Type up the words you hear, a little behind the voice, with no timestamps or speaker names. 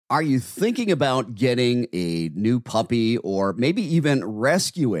Are you thinking about getting a new puppy or maybe even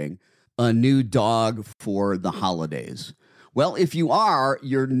rescuing a new dog for the holidays? Well, if you are,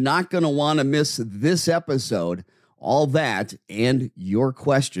 you're not going to want to miss this episode. All that and your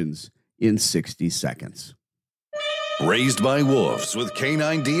questions in 60 seconds. Raised by wolves with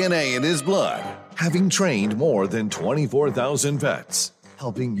canine DNA in his blood, having trained more than 24,000 pets,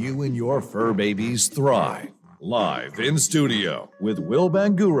 helping you and your fur babies thrive. Live in studio with Will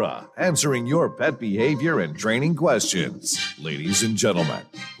Bangura, answering your pet behavior and training questions. Ladies and gentlemen,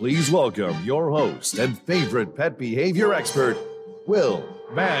 please welcome your host and favorite pet behavior expert, Will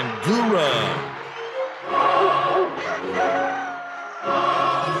Bangura.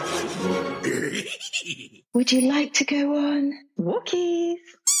 Would you like to go on walkies?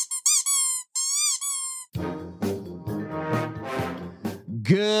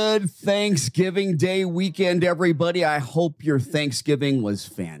 Good Thanksgiving Day weekend, everybody. I hope your Thanksgiving was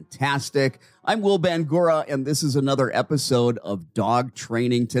fantastic. I'm Will Bangura, and this is another episode of Dog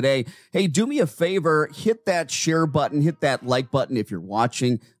Training Today. Hey, do me a favor, hit that share button, hit that like button if you're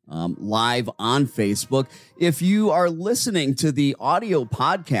watching live on Facebook. If you are listening to the audio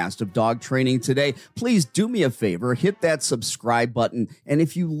podcast of Dog Training Today, please do me a favor, hit that subscribe button. And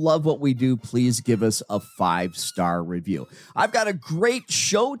if you love what we do, please give us a 5-star review. I've got a great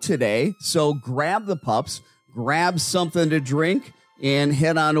show today, so grab the pups, grab something to drink, and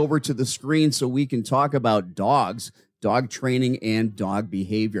head on over to the screen so we can talk about dogs, dog training, and dog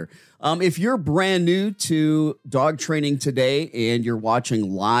behavior. If you're brand new to Dog Training Today and you're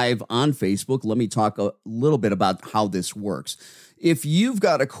watching live on Facebook, let me talk a little bit about how this works. If you've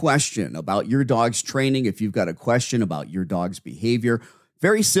got a question about your dog's training, if you've got a question about your dog's behavior,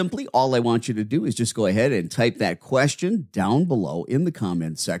 very simply, all I want you to do is just go ahead and type that question down below in the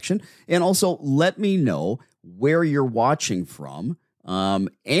comments section. And also let me know where you're watching from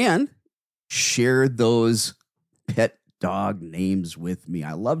and share those pet dog names with me.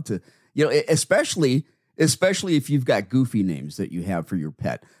 I love to, especially if you've got goofy names that you have for your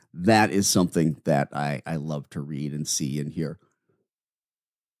pet. That is something that I love to read and see and hear.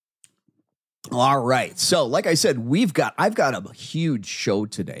 All right. So like I said, I've got a huge show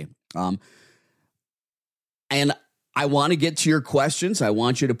today. And I want to get to your questions. I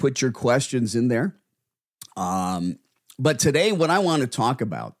want you to put your questions in there. But today what I want to talk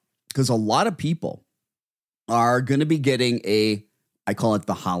about, because a lot of people are going to be getting I call it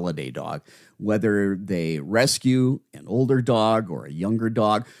the holiday dog, whether they rescue an older dog or a younger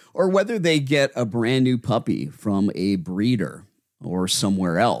dog, or whether they get a brand new puppy from a breeder or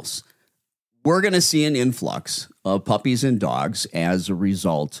somewhere else. We're going to see an influx of puppies and dogs as a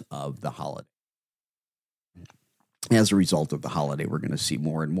result of the holiday. As a result of the holiday, we're going to see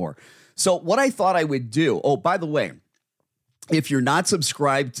more and more. So what I thought I would do, by the way, if you're not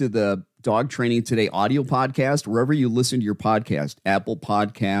subscribed to the Dog Training Today audio podcast, wherever you listen to your podcast, Apple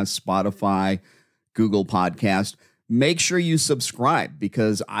Podcasts, Spotify, Google Podcast, make sure you subscribe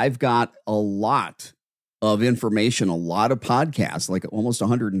because I've got a lot of information, a lot of podcasts, like almost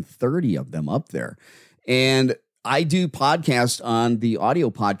 130 of them up there. And I do podcasts on the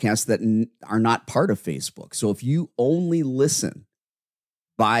audio podcasts that are not part of Facebook. So if you only listen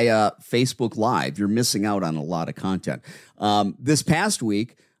via Facebook Live, you're missing out on a lot of content. This past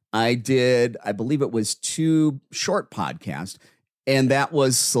week, I believe it was 2 short podcasts, and that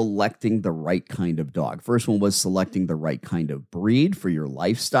was selecting the right kind of dog. First one was selecting the right kind of breed for your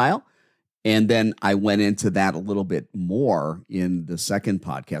lifestyle. And then I went into that a little bit more in the second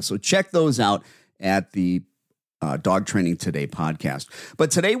podcast. So check those out at the Dog Training Today podcast.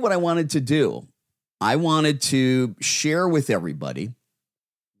 But today what I wanted to do, I wanted to share with everybody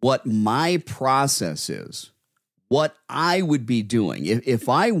what my process is, what I would be doing. If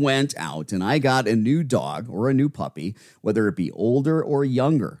I went out and I got a new dog or a new puppy, whether it be older or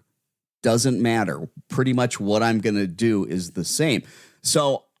younger, doesn't matter. Pretty much what I'm going to do is the same.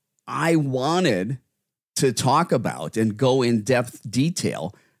 So I wanted to talk about and go in depth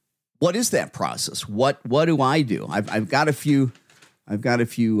detail. What is that process? What do I do? I've got a few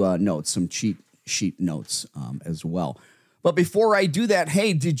notes, some cheat sheet notes as well. But before I do that,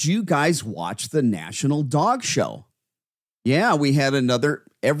 hey, did you guys watch the National Dog Show? Yeah, we had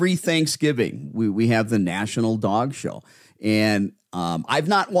every Thanksgiving, we have the National Dog Show. And I've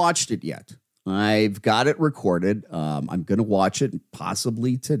not watched it yet. I've got it recorded. I'm going to watch it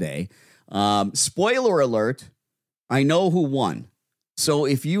possibly today. Spoiler alert, I know who won. So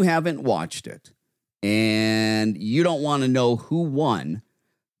if you haven't watched it and you don't want to know who won,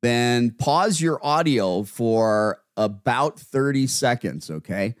 then pause your audio for about 30 seconds,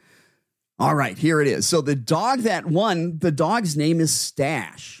 okay? All right, here it is. So the dog that won, the dog's name is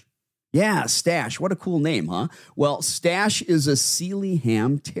Stash. Yeah, Stash. What a cool name, huh? Well, Stash is a Sealy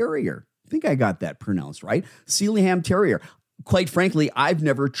Ham Terrier. I think I got that pronounced right. Sealy Ham Terrier. Quite frankly, I've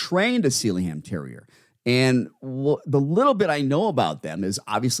never trained a Sealy Ham Terrier. And the little bit I know about them is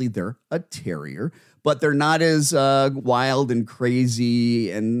obviously they're a terrier, but they're not as wild and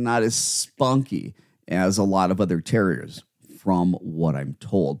crazy and not as spunky as a lot of other terriers, from what I'm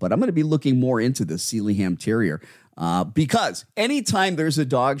told. But I'm going to be looking more into the Sealy Ham Terrier because anytime there's a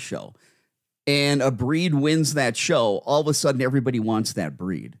dog show and a breed wins that show, all of a sudden everybody wants that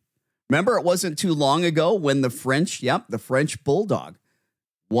breed. Remember, it wasn't too long ago when the French Bulldog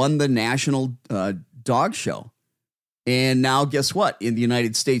won the national dog show. And now guess what? In the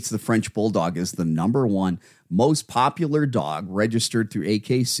United States, the French Bulldog is the number one most popular dog registered through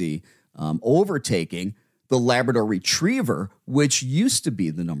AKC, overtaking the Labrador Retriever, which used to be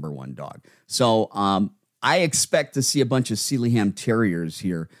the number one dog. So I expect to see a bunch of Sealy Ham Terriers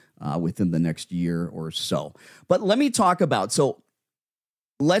here within the next year or so. But let me talk about, so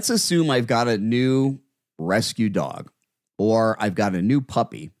let's assume I've got a new rescue dog or I've got a new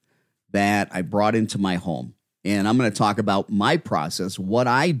puppy that I brought into my home. And I'm going to talk about my process, what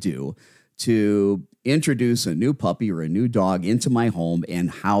I do to introduce a new puppy or a new dog into my home and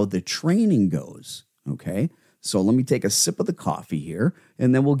how the training goes. Okay, so let me take a sip of the coffee here,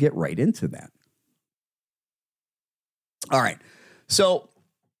 and then we'll get right into that. All right, so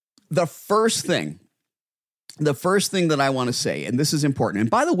the first thing that I want to say, and this is important,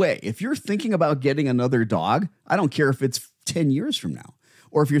 and by the way, if you're thinking about getting another dog, I don't care if it's 10 years from now,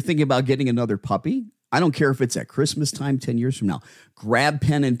 or if you're thinking about getting another puppy, I don't care if it's at Christmas time 10 years from now. Grab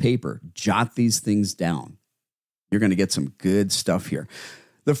pen and paper, jot these things down. You're going to get some good stuff here.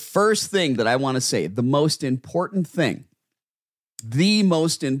 The first thing that I want to say, the most important thing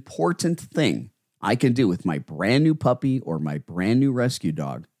I can do with my brand new puppy or my brand new rescue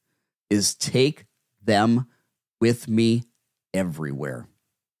dog is take them with me everywhere.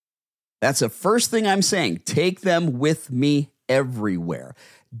 That's the first thing I'm saying. Take them with me everywhere.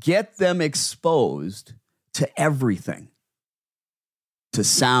 Get them exposed to everything, to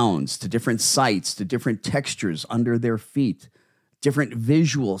sounds, to different sights, to different textures under their feet, different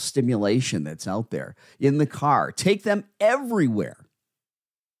visual stimulation that's out there in the car. Take them everywhere.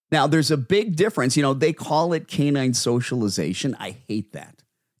 Now, there's a big difference. You know, they call it canine socialization. I hate that.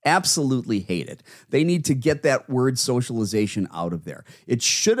 Absolutely hate it. They need to get that word socialization out of there. It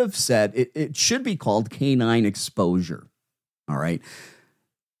should have said, it should be called canine exposure. All right.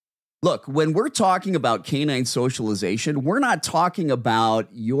 Look, when we're talking about canine socialization, we're not talking about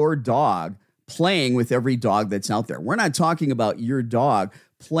your dog playing with every dog that's out there. We're not talking about your dog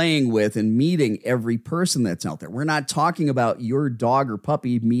playing with and meeting every person that's out there. We're not talking about your dog or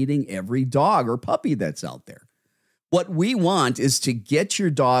puppy meeting every dog or puppy that's out there. What we want is to get your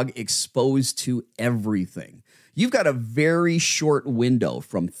dog exposed to everything. You've got a very short window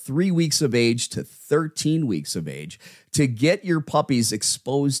from 3 weeks of age to 13 weeks of age to get your puppies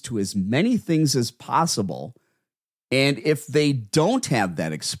exposed to as many things as possible. And if they don't have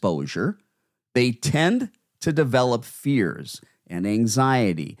that exposure, they tend to develop fears and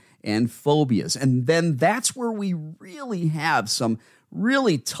anxiety and phobias. And then that's where we really have some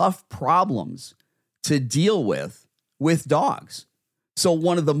really tough problems to deal with dogs. So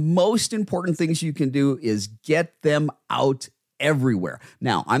one of the most important things you can do is get them out everywhere.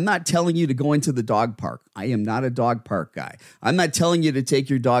 Now, I'm not telling you to go into the dog park. I am not a dog park guy. I'm not telling you to take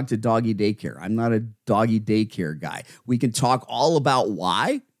your dog to doggy daycare. I'm not a doggy daycare guy. We can talk all about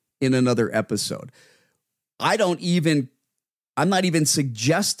why in another episode. I'm not even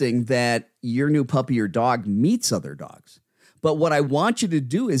suggesting that your new puppy or dog meets other dogs. But what I want you to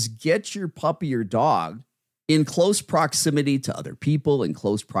do is get your puppy or dog in close proximity to other people, in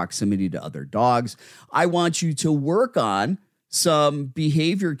close proximity to other dogs. I want you to work on some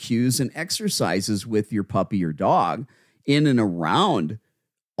behavior cues and exercises with your puppy or dog in and around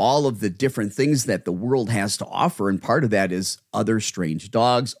all of the different things that the world has to offer. And part of that is other strange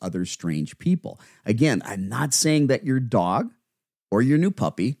dogs, other strange people. Again, I'm not saying that your dog or your new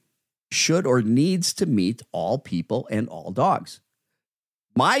puppy should or needs to meet all people and all dogs.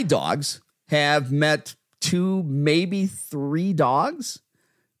 My dogs have met 2, maybe 3 dogs,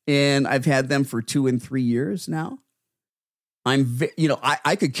 and I've had them for 2 and 3 years now.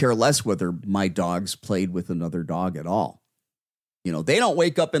 I could care less whether my dogs played with another dog at all. You know, they don't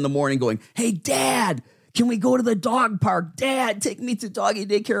wake up in the morning going, "Hey, Dad, can we go to the dog park? Dad, take me to doggy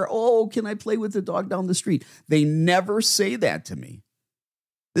daycare. Oh, can I play with the dog down the street?" They never say that to me.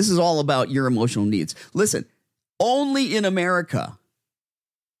 This is all about your emotional needs. Listen, only in America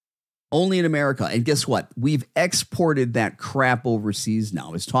Only in America. And guess what? We've exported that crap overseas now.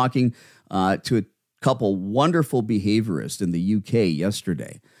 I was talking to a couple wonderful behaviorists in the UK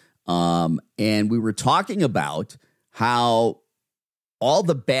yesterday. And we were talking about how all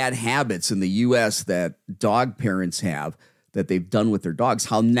the bad habits in the US that dog parents have that they've done with their dogs,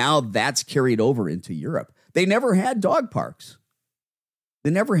 how now that's carried over into Europe. They never had dog parks.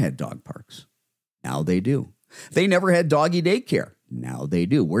 Now they do. They never had doggy daycare. Now they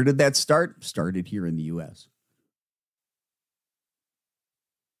do. Where did that start? Started here in the U.S.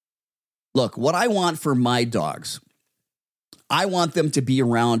 Look, what I want for my dogs, I want them to be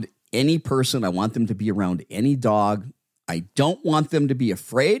around any person. I want them to be around any dog. I don't want them to be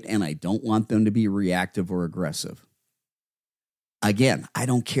afraid, and I don't want them to be reactive or aggressive. Again, I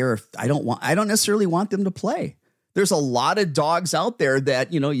don't care if I don't necessarily want them to play. There's a lot of dogs out there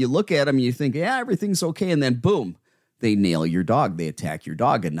that, you look at them and you think, yeah, everything's okay. And then boom, they nail your dog. They attack your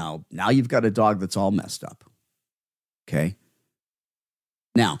dog. And now you've got a dog that's all messed up. Okay.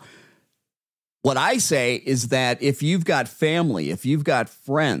 Now, what I say is that if you've got family, if you've got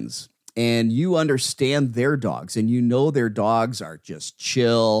friends, and you understand their dogs and you know their dogs are just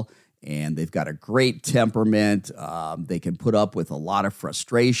chill and they've got a great temperament, they can put up with a lot of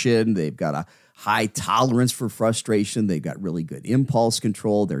frustration. They've got a high tolerance for frustration. They've got really good impulse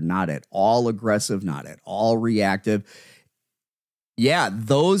control. They're not at all aggressive, not at all reactive. Yeah,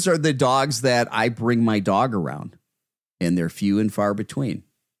 those are the dogs that I bring my dog around, and they're few and far between.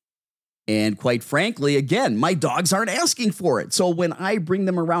 And quite frankly, again, my dogs aren't asking for it. So when I bring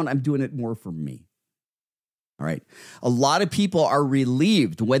them around, I'm doing it more for me. All right. A lot of people are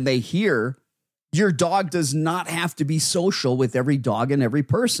relieved when they hear your dog does not have to be social with every dog and every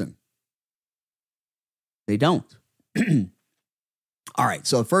person. They don't. All right.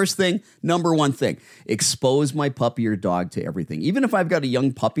 So the first thing, number one thing, expose my puppy or dog to everything. Even if I've got a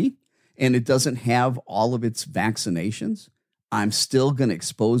young puppy and it doesn't have all of its vaccinations, I'm still going to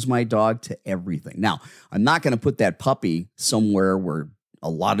expose my dog to everything. Now, I'm not going to put that puppy somewhere where a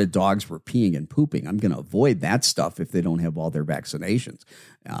lot of dogs were peeing and pooping. I'm going to avoid that stuff if they don't have all their vaccinations.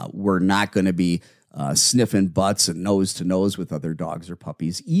 We're not going to be sniffing butts and nose to nose with other dogs or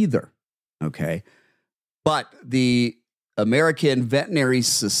puppies either. Okay. But the American Veterinary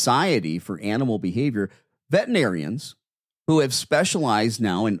Society for Animal Behavior, veterinarians who have specialized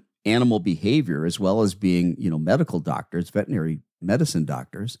now in animal behavior, as well as being, medical doctors, veterinary medicine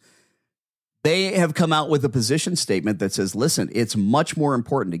doctors, they have come out with a position statement that says, listen, it's much more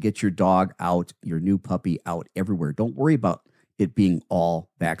important to get your dog out, your new puppy out everywhere. Don't worry about it being all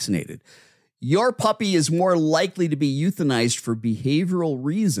vaccinated. Your puppy is more likely to be euthanized for behavioral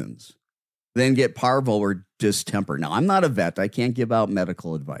reasons than get parvo or distemper. Now, I'm not a vet. I can't give out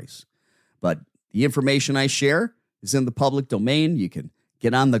medical advice, but the information I share is in the public domain. You can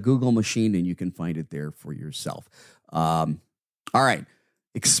get on the Google machine and you can find it there for yourself. All right.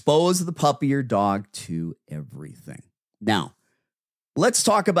 Expose the puppy or dog to everything. Now, let's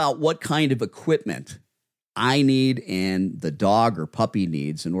talk about what kind of equipment I need and the dog or puppy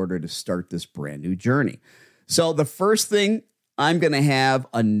needs in order to start this brand new journey. So the first thing, I'm going to have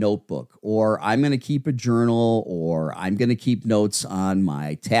a notebook, or I'm going to keep a journal, or I'm going to keep notes on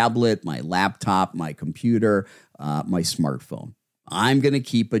my tablet, my laptop, my computer, my smartphone. I'm going to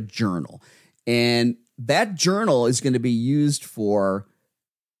keep a journal. And that journal is going to be used for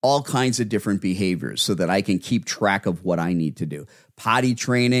all kinds of different behaviors so that I can keep track of what I need to do. Potty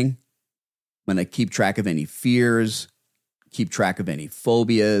training, I'm going to keep track of any fears, keep track of any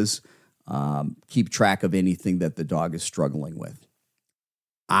phobias, keep track of anything that the dog is struggling with.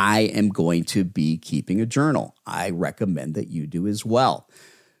 I am going to be keeping a journal. I recommend that you do as well.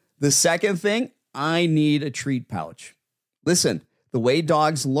 The second thing, I need a treat pouch. Listen, the way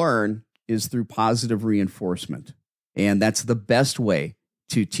dogs learn is through positive reinforcement. And that's the best way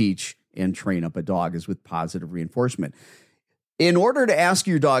to teach and train up a dog, is with positive reinforcement. In order to ask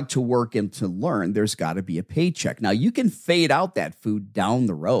your dog to work and to learn, there's got to be a paycheck. Now, you can fade out that food down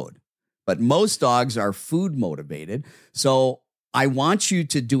the road, but most dogs are food motivated. So I want you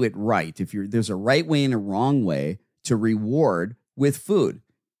to do it right. There's a right way and a wrong way to reward with food.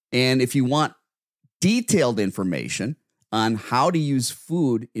 And if you want detailed information on how to use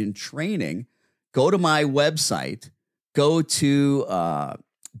food in training, go to my website, go to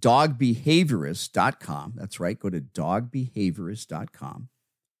dogbehaviorist.com. That's right. Go to dogbehaviorist.com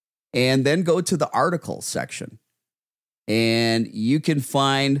and then go to the article section. And you can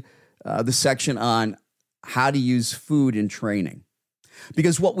find the section on how to use food in training.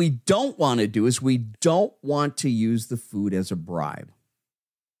 Because what we don't want to do is we don't want to use the food as a bribe.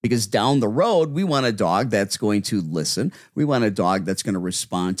 Because down the road, we want a dog that's going to listen. We want a dog that's going to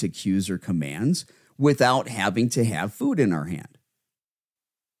respond to cues or commands without having to have food in our hand.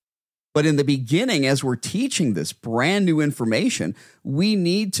 But in the beginning, as we're teaching this brand new information, we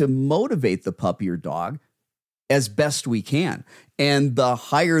need to motivate the puppy or dog as best we can. And the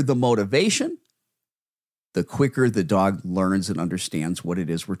higher the motivation, the quicker the dog learns and understands what it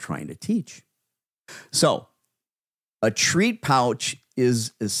is we're trying to teach. So a treat pouch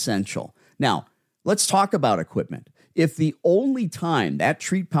is essential. Now, let's talk about equipment. If the only time that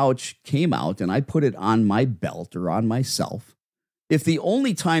treat pouch came out and I put it on my belt or on myself, if the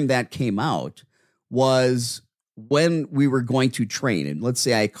only time that came out was when we were going to train, and let's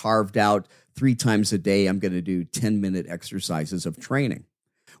say I carved out 3 times a day, I'm going to do 10-minute exercises of training.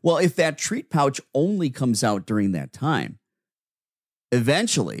 Well, if that treat pouch only comes out during that time,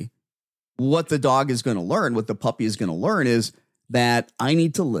 eventually what the dog is going to learn, what the puppy is going to learn is that I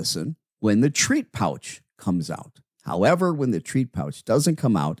need to listen when the treat pouch comes out. However, when the treat pouch doesn't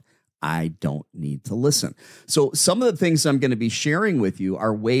come out, I don't need to listen. So some of the things I'm going to be sharing with you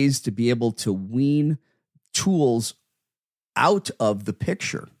are ways to be able to wean tools out of the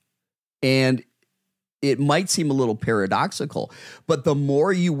picture. And it might seem a little paradoxical, but the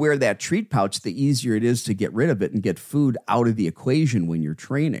more you wear that treat pouch, the easier it is to get rid of it and get food out of the equation when you're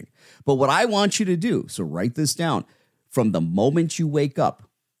training. But what I want you to do, so write this down, from the moment you wake up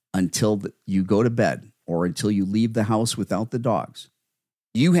until you go to bed or until you leave the house without the dogs,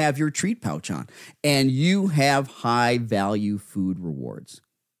 you have your treat pouch on and you have high value food rewards.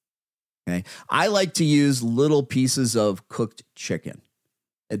 Okay. I like to use little pieces of cooked chicken.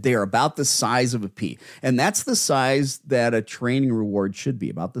 They are about the size of a pea. And that's the size that a training reward should be,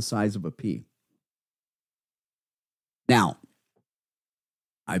 about the size of a pea. Now,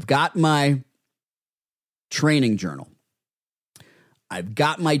 I've got my training journal. I've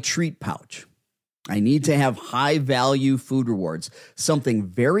got my treat pouch. I need to have high value food rewards, something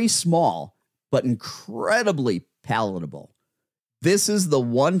very small, but incredibly palatable. This is the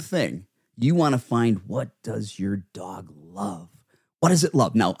one thing you want to find. What does your dog love? What does it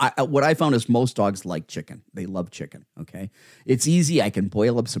love? Now, what I found is most dogs like chicken. They love chicken, okay? It's easy. I can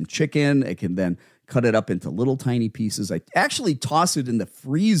boil up some chicken. I can then cut it up into little tiny pieces. I actually toss it in the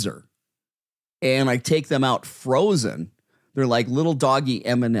freezer, and I take them out frozen. They're like little doggy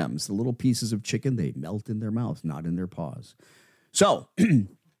M&Ms, the little pieces of chicken. They melt in their mouth, not in their paws. So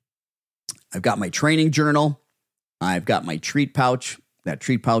I've got my training journal. I've got my treat pouch. That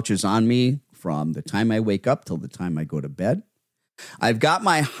treat pouch is on me from the time I wake up till the time I go to bed. I've got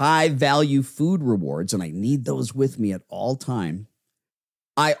my high value food rewards, and I need those with me at all time.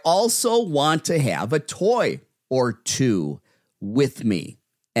 I also want to have a toy or two with me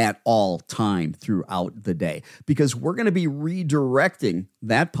at all time throughout the day, because we're going to be redirecting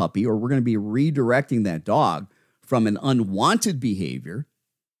that puppy, or we're going to be redirecting that dog from an unwanted behavior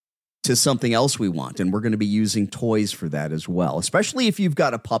to something else we want. And we're going to be using toys for that as well, especially if you've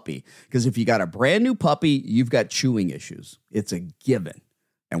got a puppy, because if you got a brand new puppy, you've got chewing issues. It's a given.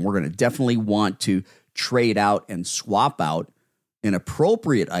 And we're going to definitely want to trade out and swap out an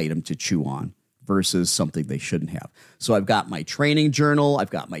appropriate item to chew on versus something they shouldn't have. So I've got my training journal, I've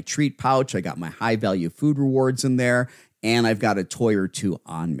got my treat pouch, I got my high value food rewards in there, and I've got a toy or two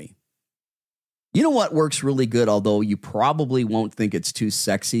on me. You know what works really good, although you probably won't think it's too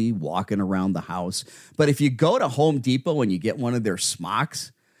sexy walking around the house, but if you go to Home Depot and you get one of their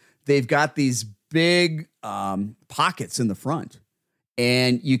smocks, they've got these big pockets in the front,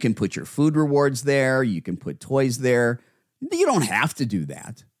 and you can put your food rewards there, you can put toys there. You don't have to do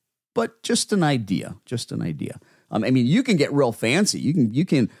that. But just an idea, I mean, you can get real fancy. You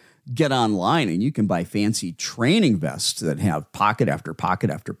can get online and you can buy fancy training vests that have pocket after pocket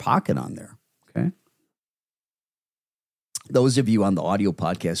after pocket on there, okay? Those of you on the audio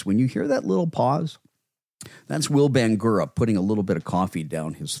podcast, when you hear that little pause, that's Will Bangura putting a little bit of coffee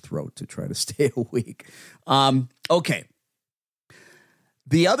down his throat to try to stay awake. Okay.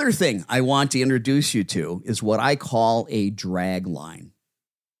 The other thing I want to introduce you to is what I call a drag line.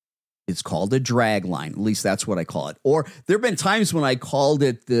 It's called a drag line. At least that's what I call it. Or there have been times when I called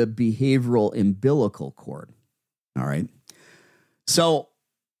it the behavioral umbilical cord. All right. So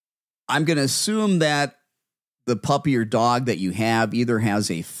I'm going to assume that the puppy or dog that you have either has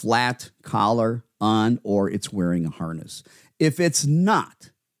a flat collar on or it's wearing a harness. If it's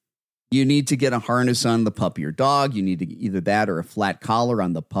not, you need to get a harness on the puppy or dog. You need to either that or a flat collar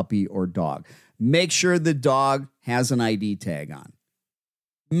on the puppy or dog. Make sure the dog has an ID tag on.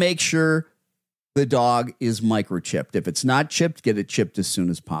 Make sure the dog is microchipped. If it's not chipped, get it chipped as soon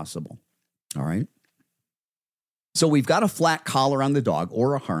as possible. All right. So we've got a flat collar on the dog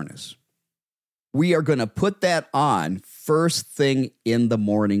or a harness. We are going to put that on first thing in the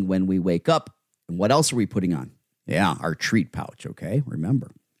morning when we wake up. And what else are we putting on? Yeah, our treat pouch, okay?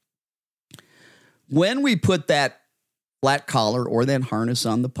 Remember. When we put that flat collar or that harness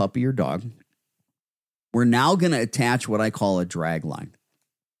on the puppy or dog, we're now going to attach what I call a drag line.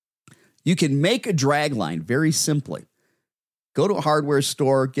 You can make a drag line very simply. Go to a hardware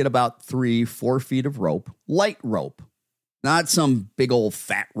store, get about 3-4 feet of rope, light rope, not some big old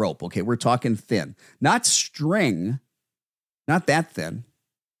fat rope. Okay, we're talking thin, not string, not that thin,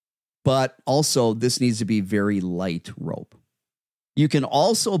 but also this needs to be very light rope. You can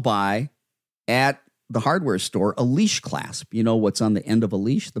also buy at the hardware store a leash clasp. You know what's on the end of a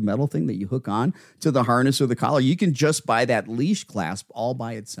leash, the metal thing that you hook on to the harness or the collar. You can just buy that leash clasp all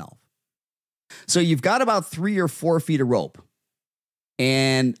by itself. So you've got about 3 or 4 feet of rope.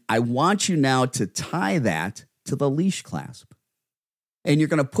 And I want you now to tie that to the leash clasp. And you're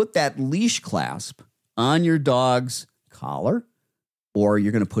going to put that leash clasp on your dog's collar, or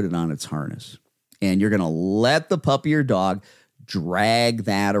you're going to put it on its harness. And you're going to let the puppy or dog drag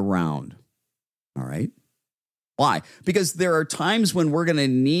that around. All right? Why? Because there are times when we're going to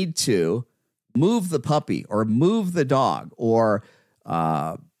need to move the puppy or move the dog or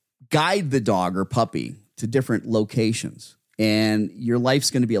guide the dog or puppy to different locations. And your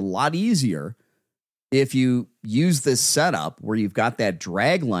life's going to be a lot easier if you use this setup where you've got that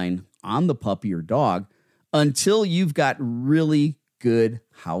drag line on the puppy or dog until you've got really good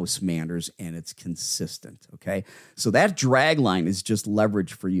house manners and it's consistent, okay? So that drag line is just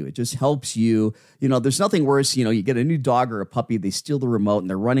leverage for you. It just helps you. You know, there's nothing worse. You know, you get a new dog or a puppy, they steal the remote and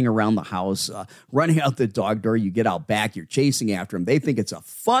they're running around the house, running out the dog door. You get out back, you're chasing after them. They think it's a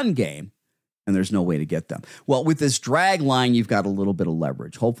fun game. And there's no way to get them. Well, with this drag line, you've got a little bit of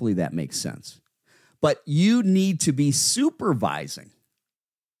leverage. Hopefully that makes sense. But you need to be supervising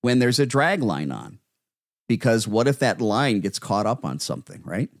when there's a drag line on. Because what if that line gets caught up on something,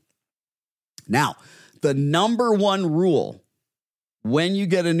 right? Now, the number one rule when you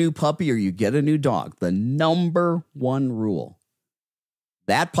get a new puppy or you get a new dog, the number one rule,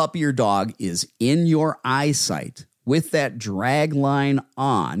 that puppy or dog is in your eyesight with that drag line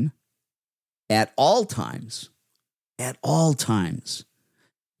on at all times. At all times.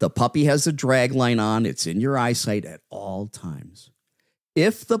 The puppy has a drag line on. It's in your eyesight at all times.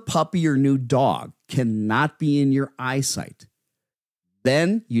 If the puppy or new dog cannot be in your eyesight,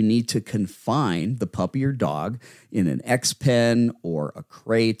 then you need to confine the puppy or dog in an X pen or a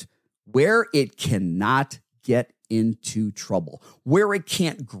crate where it cannot get into trouble, where it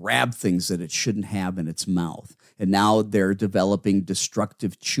can't grab things that it shouldn't have in its mouth. And now they're developing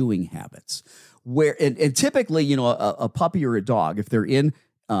destructive chewing habits. And typically, you know, a puppy or a dog, if they're in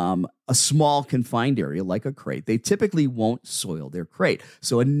a small confined area like a crate, they typically won't soil their crate.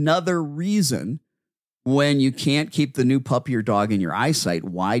 So another reason when you can't keep the new puppy or dog in your eyesight,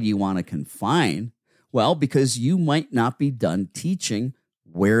 why do you want to confine? Well, because you might not be done teaching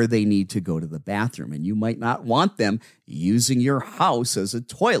where they need to go to the bathroom, and you might not want them using your house as a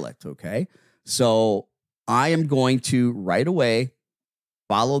toilet, okay? So I am going to right away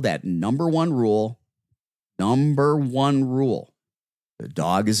follow that number one rule. Number one rule. The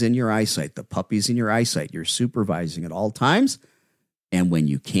dog is in your eyesight. The puppy's in your eyesight. You're supervising at all times. And when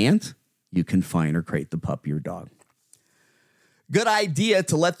you can't, you confine or crate the puppy or dog. Good idea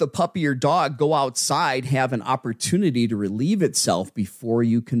to let the puppy or dog go outside, have an opportunity to relieve itself before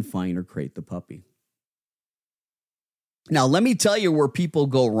you confine or crate the puppy. Now, let me tell you where people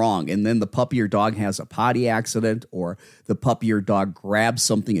go wrong, and then the puppy or dog has a potty accident, or the puppy or dog grabs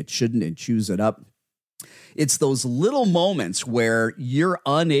something it shouldn't and chews it up. It's those little moments where you're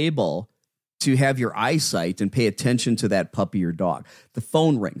unable to have your eyesight and pay attention to that puppy or dog. The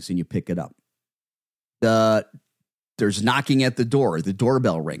phone rings and you pick it up. There's knocking at the door, the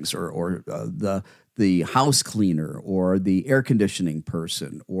doorbell rings, or the house cleaner, or the air conditioning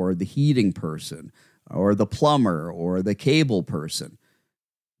person, or the heating person, or the plumber, or the cable person,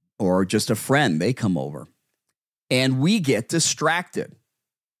 or just a friend, they come over. And we get distracted.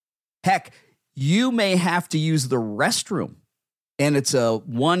 Heck, you may have to use the restroom, and it's a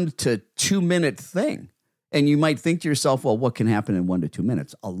 1 to 2 minute thing. And you might think to yourself, well, what can happen in 1 to 2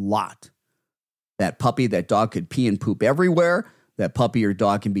 minutes? A lot. That puppy, that dog could pee and poop everywhere. That puppy or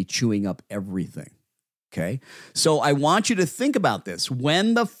dog can be chewing up everything. Okay? So I want you to think about this.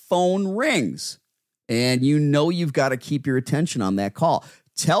 When the phone rings and you know you've got to keep your attention on that call,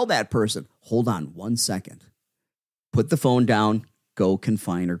 tell that person, hold on 1 second. Put the phone down, go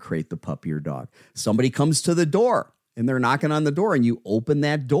confine or crate the puppy or dog. Somebody comes to the door. and they're knocking on the door and you open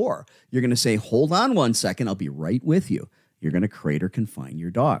that door, you're going to say, hold on 1 second. I'll be right with you. You're going to crate or confine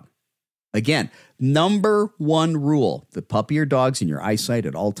your dog. Again, number one rule, the puppy or dog's in your eyesight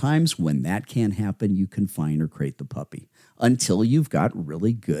at all times. When that can't happen, you confine or crate the puppy until you've got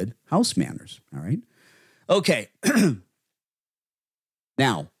really good house manners. All right. Okay.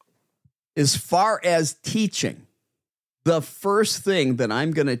 Now, as far as teaching, the first thing that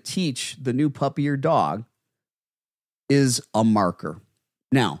I'm going to teach the new puppy or dog is a marker.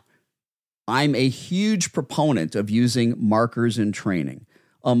 Now, I'm a huge proponent of using markers in training.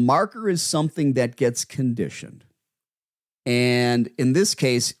 A marker is something that gets conditioned. And in this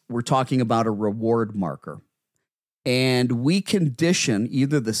case, we're talking about a reward marker. And we condition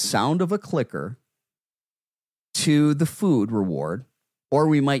either the sound of a clicker to the food reward, or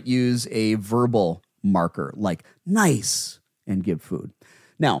we might use a verbal marker like nice and give food.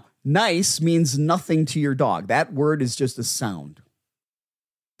 Now, nice means nothing to your dog. That word is just a sound.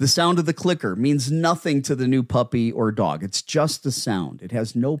 The sound of the clicker means nothing to the new puppy or dog. It's just a sound. It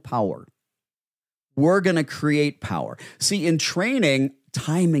has no power. We're going to create power. See, in training,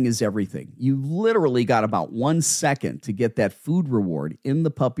 timing is everything. You literally got about 1 second to get that food reward in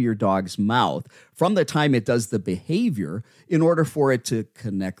the puppy or dog's mouth from the time it does the behavior in order for it to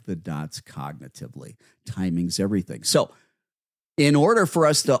connect the dots cognitively. Timing's everything. So, in order for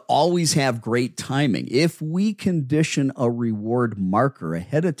us to always have great timing, if we condition a reward marker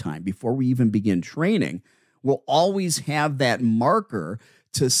ahead of time before we even begin training, we'll always have that marker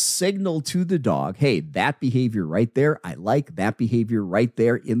to signal to the dog, hey, that behavior right there, I like that behavior right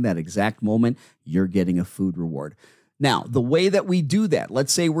there in that exact moment, you're getting a food reward. Now, the way that we do that,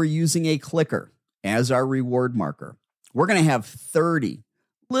 let's say we're using a clicker as our reward marker. We're going to have 30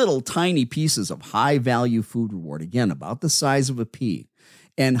 little tiny pieces of high value food reward, again, about the size of a pea.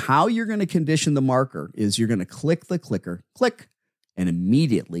 And how you're going to condition the marker is you're going to click the clicker, click, and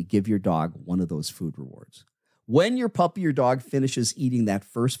immediately give your dog one of those food rewards. When your puppy or dog finishes eating that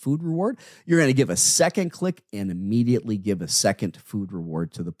first food reward, you're going to give a second click and immediately give a second food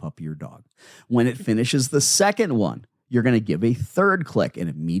reward to the puppy or dog. When it finishes the second one, you're going to give a third click and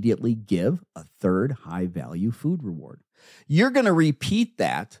immediately give a third high value food reward. You're going to repeat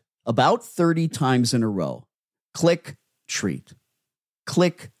that about 30 times in a row. Click, treat.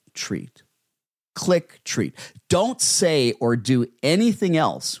 Click, treat. Click, treat. Don't say or do anything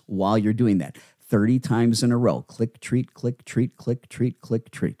else while you're doing that. 30 times in a row. Click, treat, click, treat, click, treat, click,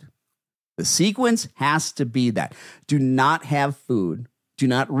 treat. The sequence has to be that. Do not have food. Do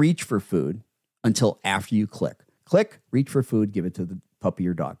not reach for food until after you click. Click, reach for food, give it to the puppy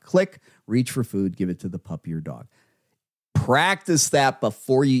or dog. Click, reach for food, give it to the puppy or dog. Practice that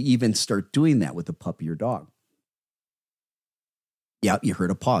before you even start doing that with the puppy or dog. Yeah, you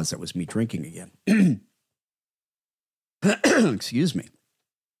heard a pause. That was me drinking again. Excuse me.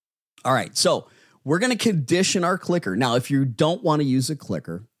 All right, so we're going to condition our clicker. Now, if you don't want to use a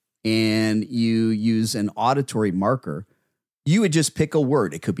clicker and you use an auditory marker, you would just pick a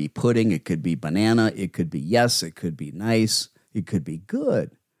word. It could be pudding, it could be banana, it could be yes, it could be nice, it could be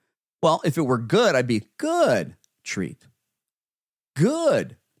good. Well, if it were good, I'd be good treat.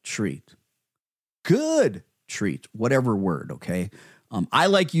 Good treat. Good treat. Whatever word, okay? I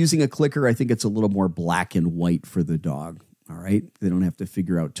like using a clicker. I think it's a little more black and white for the dog, all right? They don't have to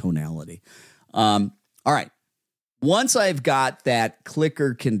figure out tonality. All right. Once I've got that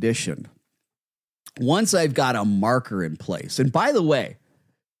clicker conditioned, once I've got a marker in place, and by the way,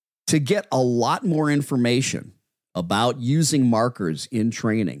 to get a lot more information about using markers in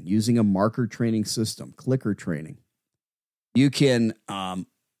training, using a marker training system, clicker training, you can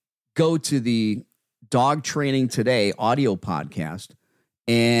go to the Dog Training Today audio podcast,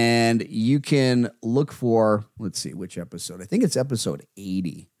 and you can look for, let's see, which episode? I think it's episode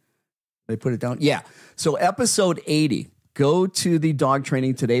 80. Did I put it down? Yeah. So episode 80, go to the Dog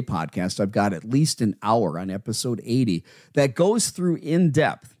Training Today podcast. I've got at least an hour on episode 80 that goes through in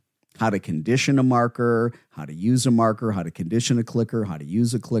depth how to condition a marker, how to use a marker, how to condition a clicker, how to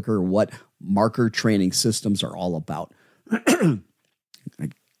use a clicker, what marker training systems are all about. I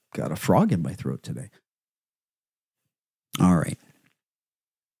got a frog in my throat today. All right.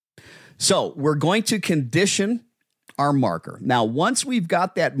 So we're going to condition our marker. Now, once we've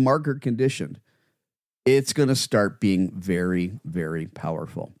got that marker conditioned, it's going to start being very, very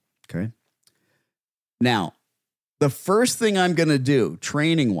powerful. Okay. Now, the first thing I'm going to do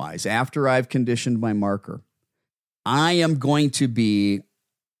training-wise after I've conditioned my marker, I am going to be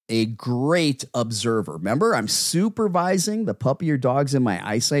a great observer. Remember, I'm supervising the puppy or dog's in my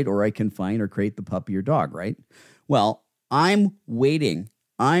eyesight, or I confine or crate the puppy or dog, right? Well, I'm waiting.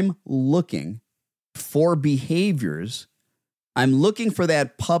 I'm looking for behaviors, I'm looking for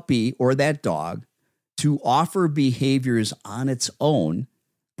that puppy or that dog to offer behaviors on its own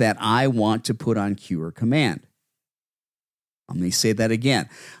that I want to put on cue or command. Let me say that again.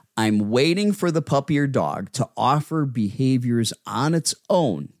 I'm waiting for the puppy or dog to offer behaviors on its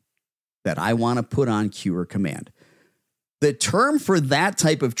own that I want to put on cue or command. The term for that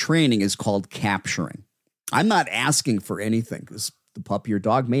type of training is called capturing. I'm not asking for anything because the puppy or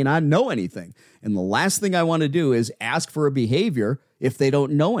dog may not know anything. And the last thing I want to do is ask for a behavior if they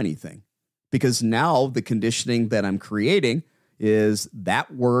don't know anything. Because now the conditioning that I'm creating is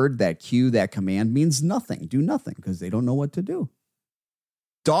that word, that cue, that command means nothing. Do nothing because they don't know what to do.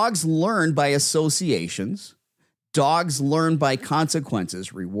 Dogs learn by associations. Dogs learn by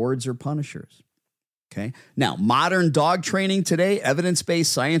consequences, rewards or punishers. Okay. Now, modern dog training today,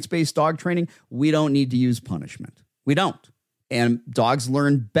 evidence-based, science-based dog training, we don't need to use punishment. We don't. And dogs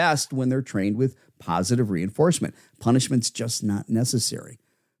learn best when they're trained with positive reinforcement. Punishment's just not necessary.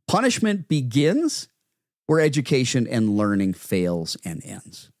 Punishment begins where education and learning fails and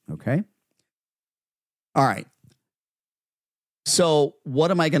ends. Okay. All right. So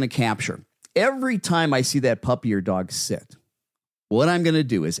what am I going to capture? Every time I see that puppy or dog sit, what I'm going to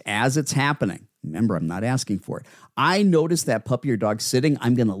do is as it's happening, remember, I'm not asking for it. I notice that puppy or dog sitting.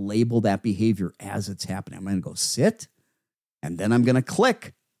 I'm going to label that behavior as it's happening. I'm going to go sit, and then I'm going to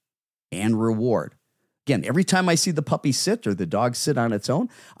click and reward. Again, every time I see the puppy sit or the dog sit on its own,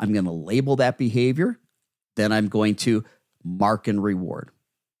 I'm going to label that behavior. Then I'm going to mark and reward.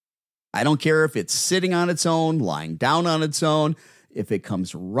 I don't care if it's sitting on its own, lying down on its own, if it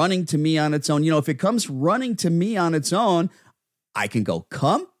comes running to me on its own. If it comes running to me on its own, I can go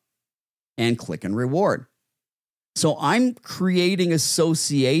come and click and reward. So I'm creating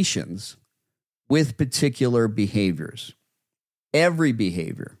associations with particular behaviors. Every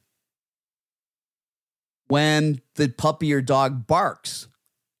behavior. When the puppy or dog barks,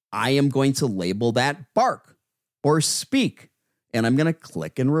 I am going to label that bark or speak, and I'm going to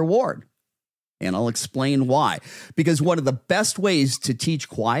click and reward. And I'll explain why. Because one of the best ways to teach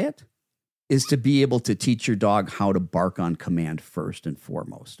quiet is to be able to teach your dog how to bark on command first and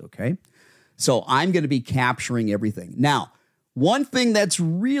foremost, okay? So I'm going to be capturing everything. Now, one thing that's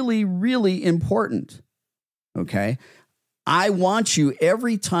really, really important, okay? I want you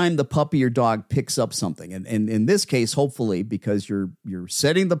every time the puppy or dog picks up something, and in this case, hopefully, because you're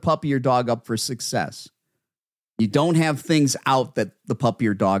setting the puppy or dog up for success, you don't have things out that the puppy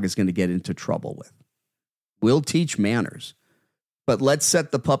or dog is going to get into trouble with. We'll teach manners, but let's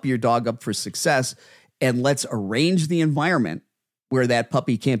set the puppy or dog up for success, and let's arrange the environment where that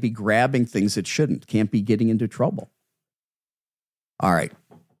puppy can't be grabbing things it shouldn't, can't be getting into trouble. All right.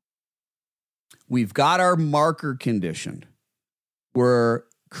 We've got our marker conditioned. We're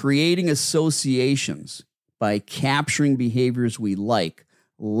creating associations by capturing behaviors we like,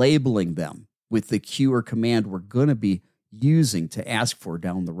 labeling them with the cue or command we're going to be using to ask for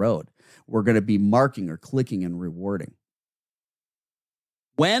down the road. We're going to be marking or clicking and rewarding.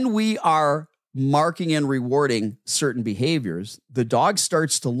 When we are marking and rewarding certain behaviors, the dog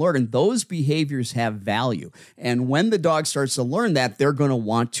starts to learn, and those behaviors have value. And when the dog starts to learn that, they're going to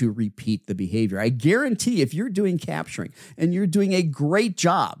want to repeat the behavior. I guarantee if you're doing capturing and you're doing a great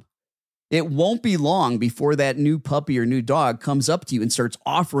job, it won't be long before that new puppy or new dog comes up to you and starts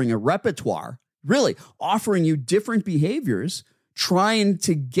offering a repertoire, really offering you different behaviors, trying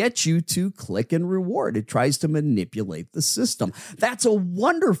to get you to click and reward. It tries to manipulate the system. That's a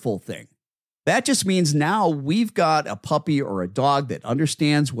wonderful thing. That just means now we've got a puppy or a dog that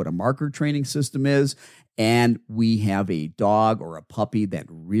understands what a marker training system is, and we have a dog or a puppy that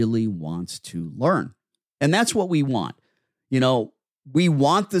really wants to learn. And that's what we want. We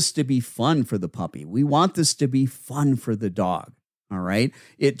want this to be fun for the puppy. We want this to be fun for the dog. All right.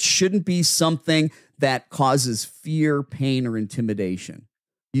 It shouldn't be something that causes fear, pain, or intimidation.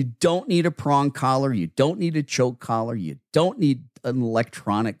 You don't need a prong collar. You don't need a choke collar. You don't need an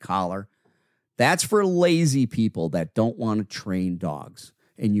electronic collar. That's for lazy people that don't want to train dogs.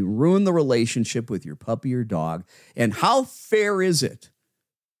 And you ruin the relationship with your puppy or dog. And how fair is it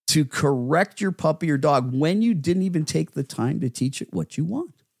to correct your puppy or dog when you didn't even take the time to teach it what you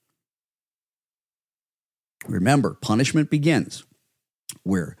want? Remember, punishment begins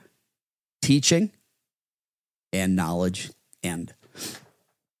where teaching and knowledge end.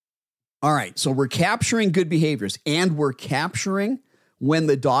 All right, so we're capturing good behaviors, and we're capturing when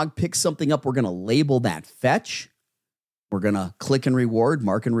the dog picks something up, we're going to label that fetch. We're going to click and reward,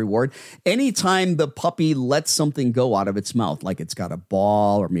 mark and reward. Anytime the puppy lets something go out of its mouth, like it's got a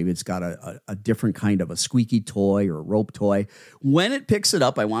ball or maybe it's got a different kind of a squeaky toy or a rope toy, when it picks it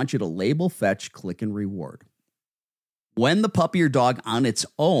up, I want you to label, fetch, click and reward. When the puppy or dog on its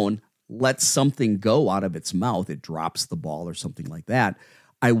own lets something go out of its mouth, it drops the ball or something like that,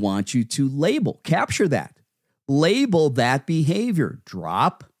 I want you to label, capture that. Label that behavior,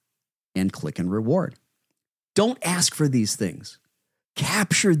 drop and click and reward. Don't ask for these things.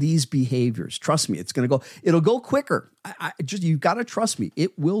 Capture these behaviors. Trust me, it'll go quicker. You've got to trust me.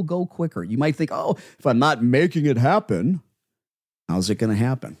 It will go quicker. You might think, oh, if I'm not making it happen, how's it going to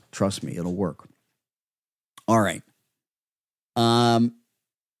happen? Trust me, it'll work. All right. I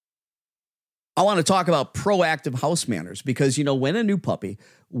want to talk about proactive house manners because, when a new puppy,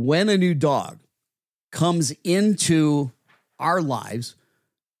 when a new dog comes into our lives,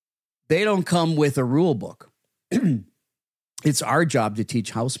 they don't come with a rule book. It's our job to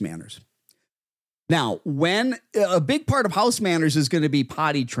teach house manners. Now, when a big part of house manners is going to be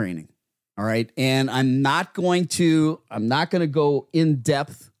potty training. All right. And I'm not going to go in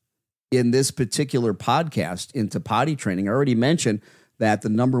depth in this particular podcast into potty training. I already mentioned that the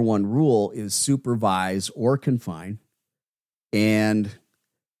number one rule is supervise or confine. And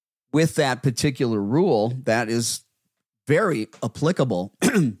with that particular rule, that is very applicable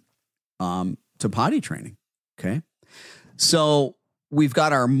to potty training. Okay. So we've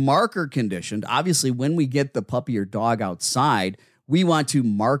got our marker conditioned. Obviously, when we get the puppy or dog outside, we want to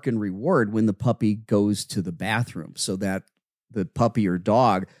mark and reward when the puppy goes to the bathroom so that the puppy or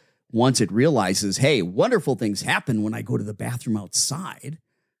dog, once it realizes, hey, wonderful things happen when I go to the bathroom outside.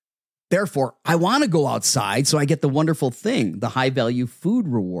 Therefore, I want to go outside so I get the wonderful thing, the high value food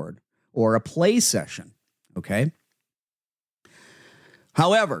reward or a play session. Okay.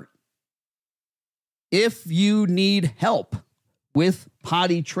 However, if you need help with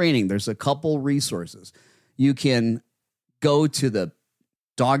potty training, there's a couple resources. You can go to the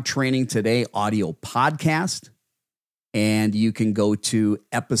Dog Training Today audio podcast, and you can go to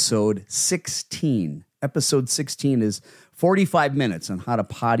episode 16. Episode 16 is 45 minutes on how to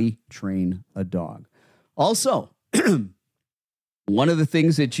potty train a dog. Also, one of the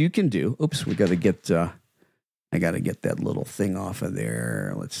things that you can do, I got to get that little thing off of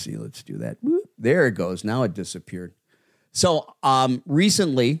there. Let's see. Let's do that. Whoop, there it goes. Now it disappeared. So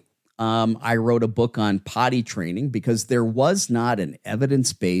recently, I wrote a book on potty training because there was not an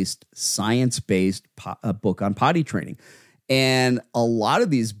evidence-based, science-based book on potty training. And a lot of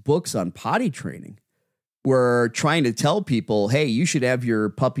these books on potty training were trying to tell people, hey, you should have your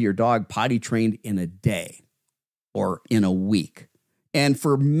puppy or dog potty trained in a day or in a week. And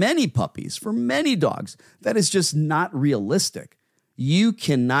for many puppies, for many dogs, that is just not realistic. You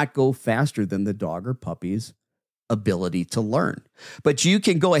cannot go faster than the dog or puppy's ability to learn. But you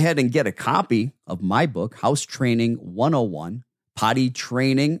can go ahead and get a copy of my book, House Training 101, Potty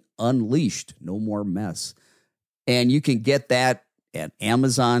Training Unleashed, No More Mess. And you can get that at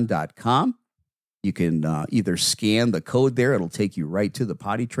Amazon.com. You can either scan the code there. It'll take you right to the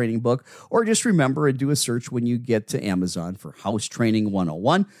potty training book, or just remember and do a search when you get to Amazon for House Training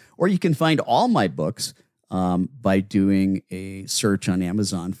 101, or you can find all my books by doing a search on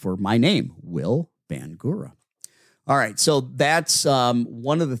Amazon for my name, Will Bangura. All right, so that's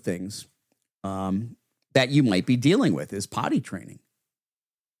one of the things that you might be dealing with is potty training.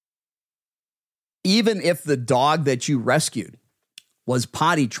 Even if the dog that you rescued was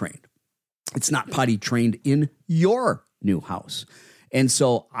potty trained, it's not potty trained in your new house. And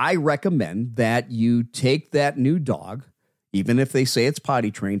so I recommend that you take that new dog, even if they say it's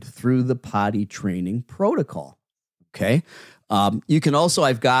potty trained, through the potty training protocol. Okay. You can also,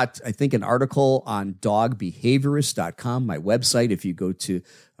 I've got, I think, an article on dogbehaviorist.com, my website. If you go to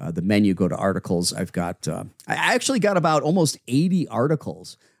the menu, go to articles, I've got, I actually got about almost 80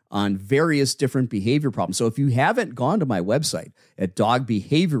 articles on various different behavior problems. So if you haven't gone to my website at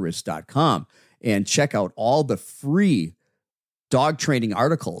dogbehaviorist.com and check out all the free dog training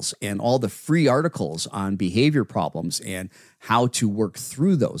articles and all the free articles on behavior problems and how to work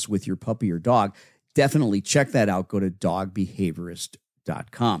through those with your puppy or dog, definitely check that out. Go to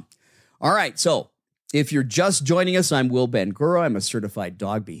dogbehaviorist.com. All right. So if you're just joining us, I'm Will Bangura. I'm a certified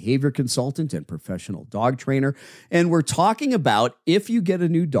dog behavior consultant and professional dog trainer. And we're talking about if you get a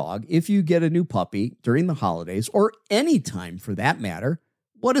new dog, if you get a new puppy during the holidays, or any time for that matter,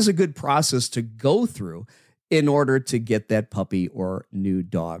 what is a good process to go through in order to get that puppy or new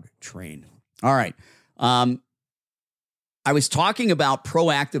dog trained? All right. I was talking about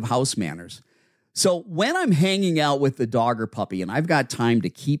proactive house manners. So when I'm hanging out with the dog or puppy and I've got time to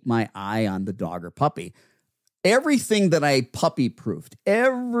keep my eye on the dog or puppy, everything that I puppy proofed,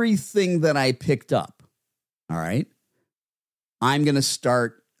 everything that I picked up, all right, I'm going to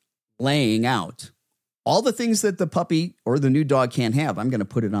start laying out all the things that the puppy or the new dog can't have. I'm going to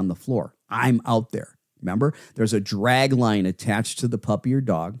put it on the floor. I'm out there. Remember, there's a drag line attached to the puppy or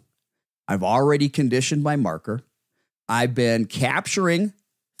dog. I've already conditioned my marker. I've been capturing,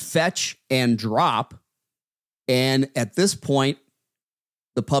 fetch, and drop. And at this point,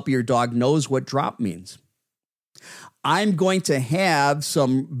 the puppy or dog knows what drop means. I'm going to have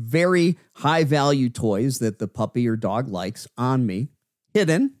some very high value toys that the puppy or dog likes on me,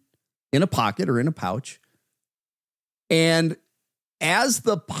 hidden in a pocket or in a pouch. And as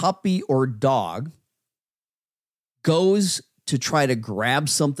the puppy or dog goes to try to grab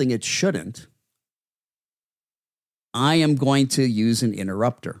something it shouldn't, I am going to use an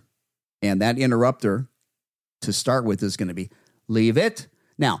interrupter. And that interrupter to start with is going to be leave it.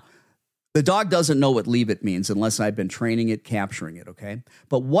 Now, the dog doesn't know what leave it means unless I've been training it, capturing it, okay?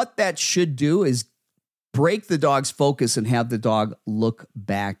 But what that should do is break the dog's focus and have the dog look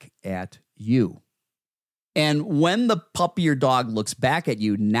back at you. And when the puppy or dog looks back at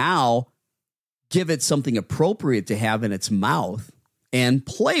you, now give it something appropriate to have in its mouth and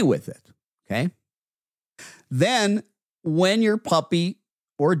play with it, okay? Then when your puppy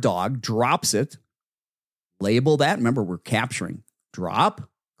or dog drops it, label that. Remember, we're capturing. Drop,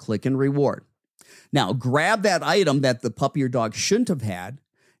 click, and reward. Now, grab that item that the puppy or dog shouldn't have had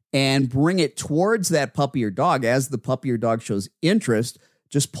and bring it towards that puppy or dog. As the puppy or dog shows interest,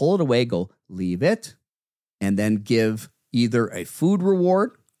 just pull it away, go leave it, and then give either a food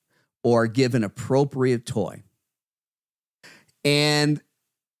reward or give an appropriate toy. And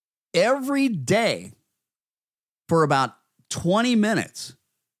every day for about 20 minutes,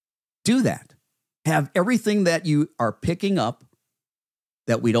 do that. Have everything that you are picking up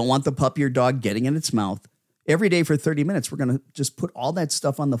that we don't want the puppy or dog getting in its mouth. Every day for 30 minutes, we're going to just put all that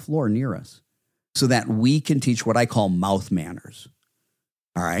stuff on the floor near us so that we can teach what I call mouth manners.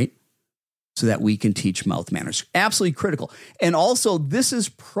 All right? So that we can teach mouth manners. Absolutely critical. And also, this is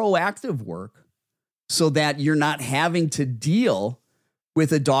proactive work so that you're not having to deal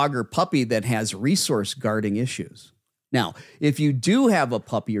with a dog or puppy that has resource guarding issues. Now, if you do have a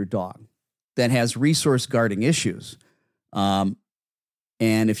puppy or dog that has resource guarding issues,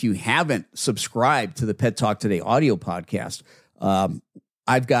 and if you haven't subscribed to the Pet Talk Today audio podcast,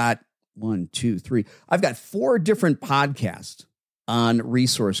 I've got I've got 4 different podcasts on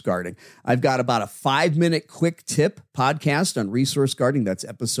resource guarding. I've got about a 5-minute quick tip podcast on resource guarding. That's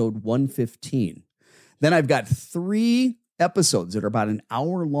episode 115. Then I've got 3 episodes that are about an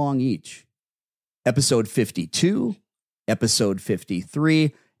hour long each. Episode 52, episode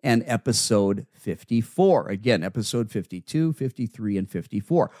 53, and episode 54. Again, episode 52, 53, and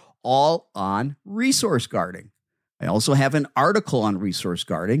 54, all on resource guarding. I also have an article on resource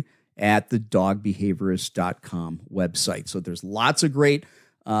guarding at the dogbehaviorist.com website. So there's lots of great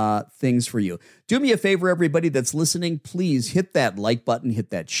things for you. Do me a favor, everybody that's listening, please hit that like button, hit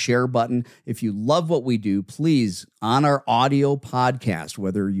that share button. If you love what we do, please, on our audio podcast,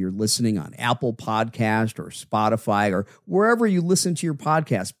 whether you're listening on Apple Podcast or Spotify or wherever you listen to your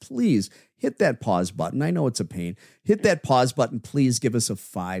podcast, please hit that pause button. I know it's a pain. Hit that pause button. Please give us a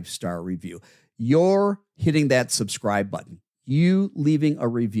 5-star review. You're hitting that subscribe button. You leaving a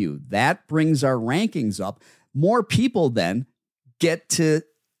review. That brings our rankings up. More people then get to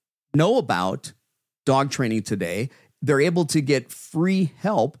know about Dog Training Today. They're able to get free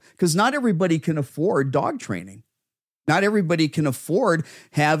help because not everybody can afford dog training. Not everybody can afford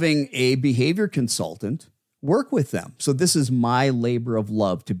having a behavior consultant work with them. So this is my labor of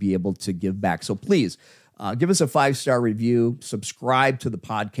love to be able to give back. So please give us a 5-star review, subscribe to the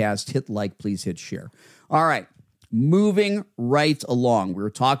podcast, hit like, please hit share. All right. Moving right along, we were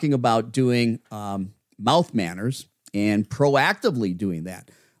talking about doing mouth manners and proactively doing that.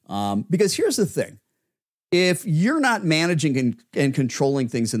 Because here's the thing. If you're not managing and controlling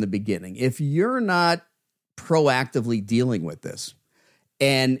things in the beginning, if you're not proactively dealing with this,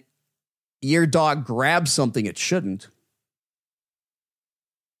 and your dog grabs something it shouldn't,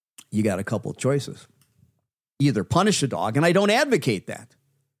 you got a couple of choices. Either punish the dog, and I don't advocate that.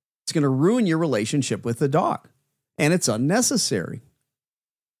 It's going to ruin your relationship with the dog. And it's unnecessary.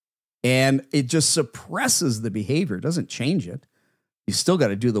 And it just suppresses the behavior. It doesn't change it. You still got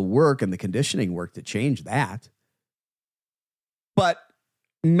to do the work and the conditioning work to change that. But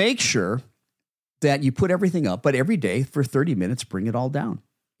make sure that you put everything up, but every day for 30 minutes, bring it all down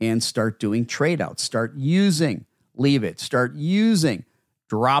and start doing trade outs. Start using, leave it. Start using,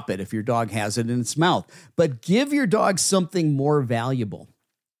 drop it if your dog has it in its mouth. But give your dog something more valuable,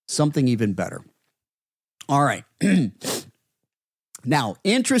 something even better. All right. Now,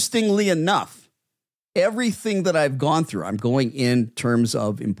 interestingly enough, everything that I've gone through, I'm going in terms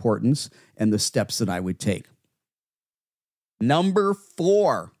of importance and the steps that I would take. Number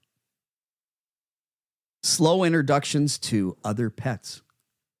 4, slow introductions to other pets.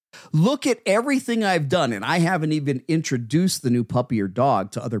 Look at everything I've done, and I haven't even introduced the new puppy or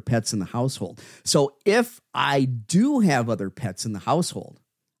dog to other pets in the household. So if I do have other pets in the household,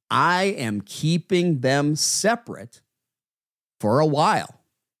 I am keeping them separate for a while.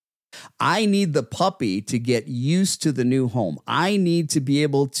 I need the puppy to get used to the new home. I need to be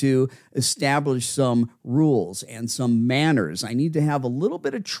able to establish some rules and some manners. I need to have a little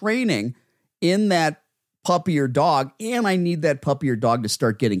bit of training in that puppy or dog, and I need that puppy or dog to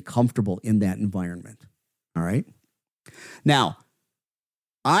start getting comfortable in that environment. All right. Now,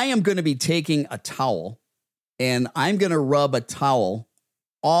 I am going to be taking a towel and I'm going to rub a towel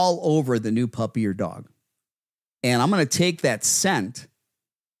all over the new puppy or dog. And I'm going to take that scent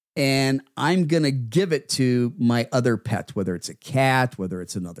and I'm going to give it to my other pet, whether it's a cat, whether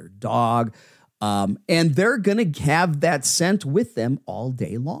it's another dog. And they're going to have that scent with them all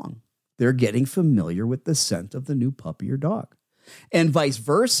day long. They're getting familiar with the scent of the new puppy or dog. And vice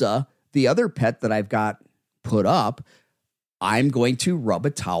versa, the other pet that I've got put up, I'm going to rub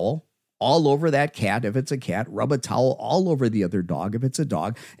a towel all over that cat if it's a cat, rub a towel all over the other dog if it's a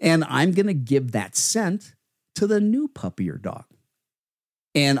dog, and I'm going to give that scent to the new puppy or dog.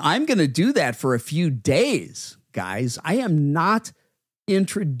 And I'm going to do that for a few days, guys. I am not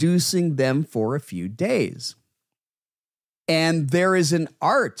introducing them for a few days. And there is an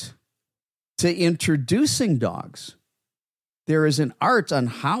art to introducing dogs. There is an art on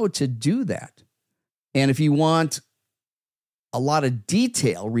how to do that. And if you want a lot of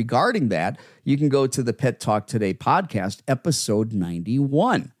detail regarding that, you can go to the Pet Talk Today podcast. Episode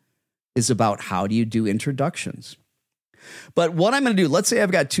 91 is about how do you do introductions. But what I'm going to do, let's say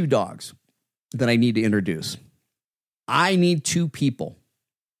I've got 2 dogs that I need to introduce. I need 2 people.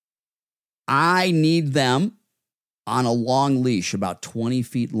 I need them on a long leash, about 20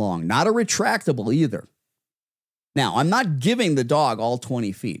 feet long, not a retractable either. Now, I'm not giving the dog all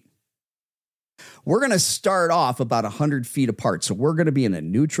 20 feet. We're going to start off about 100 feet apart. So we're going to be in a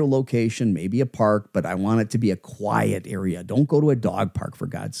neutral location, maybe a park, but I want it to be a quiet area. Don't go to a dog park, for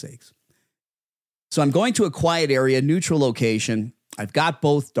God's sakes. So I'm going to a quiet area, neutral location. I've got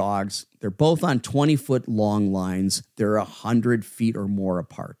both dogs. They're both on 20-foot long lines. They're 100 feet or more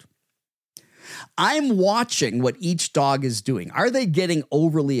apart. I'm watching what each dog is doing. Are they getting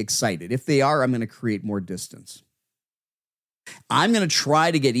overly excited? If they are, I'm going to create more distance. I'm going to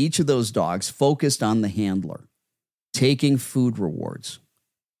try to get each of those dogs focused on the handler, taking food rewards.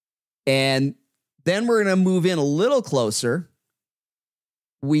 And then we're going to move in a little closer.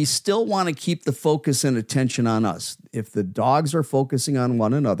 We still want to keep the focus and attention on us. If the dogs are focusing on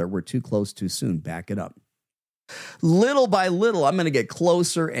one another, we're too close too soon. Back it up. Little by little, I'm going to get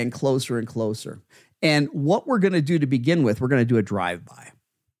closer and closer and closer. And what we're going to do to begin with, we're going to do a drive-by.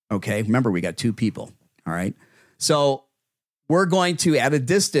 Okay, remember, we got 2 people. All right. So we're going to, at a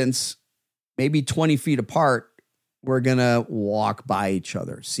distance, maybe 20 feet apart, we're going to walk by each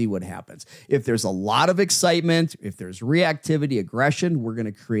other, see what happens. If there's a lot of excitement, if there's reactivity, aggression, we're going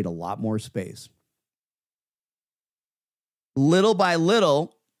to create a lot more space. Little by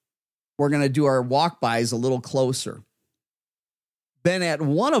little, we're going to do our walk-bys a little closer. Then at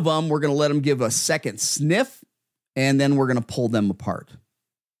one of them, we're going to let them give a second sniff, and then we're going to pull them apart.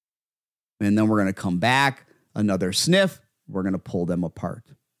 And then we're going to come back, another sniff, we're going to pull them apart.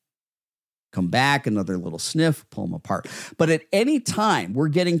 Come back, another little sniff, pull them apart. But at any time we're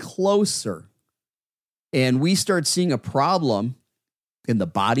getting closer and we start seeing a problem in the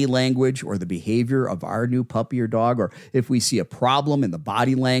body language or the behavior of our new puppy or dog, or if we see a problem in the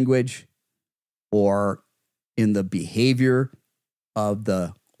body language or in the behavior of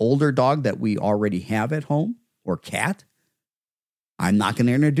the older dog that we already have at home or cat, I'm not going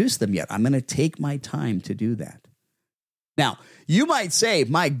to introduce them yet. I'm going to take my time to do that. Now, you might say,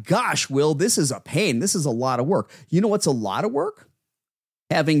 my gosh, Will, this is a pain. This is a lot of work. You know what's a lot of work?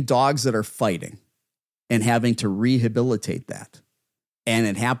 Having dogs that are fighting and having to rehabilitate that. And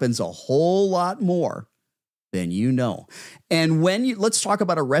it happens a whole lot more than you know. And let's talk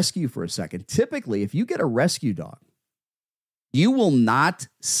about a rescue for a second. Typically, if you get a rescue dog, you will not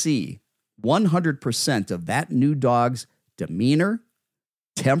see 100% of that new dog's demeanor,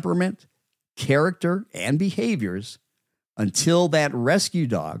 temperament, character, and behaviors until that rescue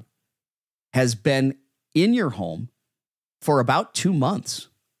dog has been in your home for about 2 months.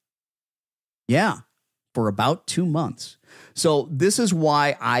 Yeah, for about 2 months. So this is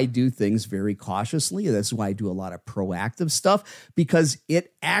why I do things very cautiously. This is why I do a lot of proactive stuff, because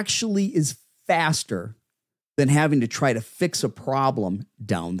it actually is faster than having to try to fix a problem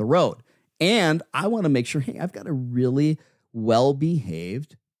down the road. And I want to make sure, hey, I've got a really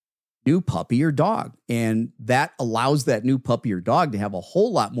well-behaved new puppy or dog. And that allows that new puppy or dog to have a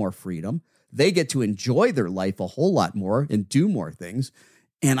whole lot more freedom. They get to enjoy their life a whole lot more and do more things.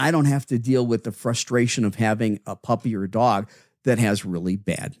 And I don't have to deal with the frustration of having a puppy or a dog that has really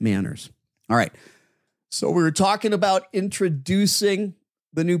bad manners. All right. So we were talking about introducing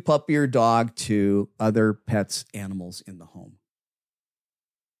the new puppy or dog to other pets, animals in the home.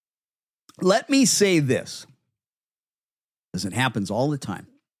 Let me say this, because it happens all the time.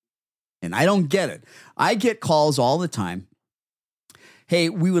 And I don't get it. I get calls all the time. Hey,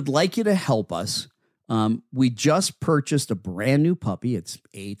 we would like you to help us. We just purchased a brand new puppy. It's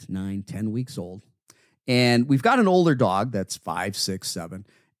 8, 9, 10 weeks old. And we've got an older dog that's 5, 6, 7.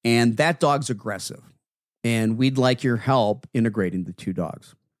 And that dog's aggressive. And we'd like your help integrating the two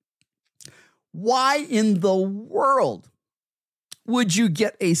dogs. Why in the world would you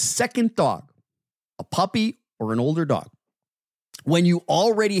get a second dog, a puppy or an older dog, when you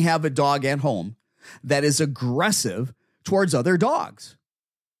already have a dog at home that is aggressive towards other dogs?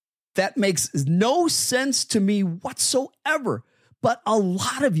 That makes no sense to me whatsoever, but a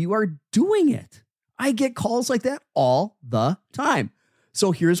lot of you are doing it. I get calls like that all the time.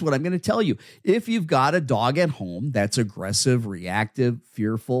 So here's what I'm going to tell you. If you've got a dog at home that's aggressive, reactive,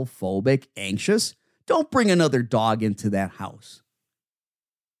 fearful, phobic, anxious, don't bring another dog into that house.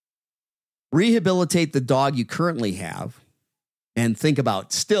 Rehabilitate the dog you currently have and think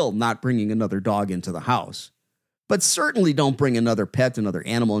about still not bringing another dog into the house. But certainly don't bring another pet, another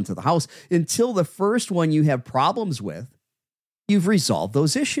animal into the house until the first one you have problems with, you've resolved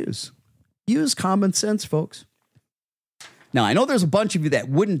those issues. Use common sense, folks. Now, I know there's a bunch of you that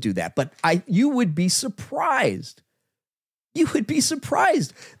wouldn't do that, but you would be surprised. You would be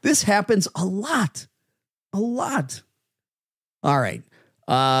surprised. This happens a lot. A lot. All right.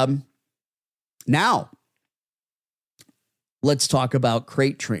 Now, let's talk about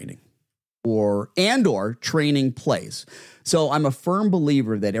crate training or training place. So I'm a firm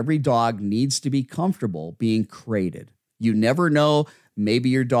believer that every dog needs to be comfortable being crated. You never know. Maybe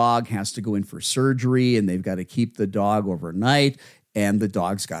your dog has to go in for surgery and they've got to keep the dog overnight and the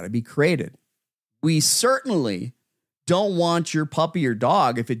dog's got to be crated. We certainly don't want your puppy or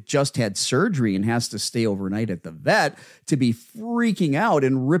dog, if it just had surgery and has to stay overnight at the vet, to be freaking out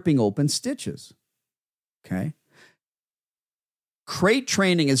and ripping open stitches. Okay? Crate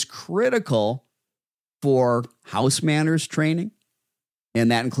training is critical for house manners training,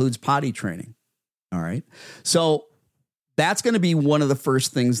 and that includes potty training. All right? So that's going to be one of the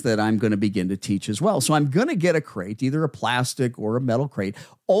first things that I'm going to begin to teach as well. So I'm going to get a crate, either a plastic or a metal crate,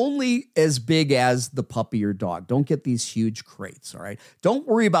 only as big as the puppy or dog. Don't get these huge crates, all right? Don't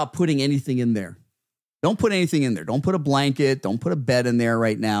worry about putting anything in there. Don't put anything in there. Don't put a blanket. Don't put a bed in there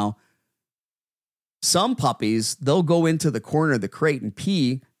right now. Some puppies, they'll go into the corner of the crate and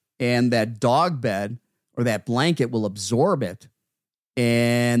pee, and that dog bed or that blanket will absorb it,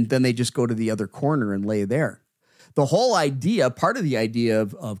 and then they just go to the other corner and lay there. The whole idea, part of the idea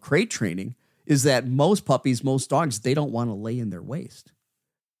of crate training is that most puppies, most dogs, they don't want to lay in their waste.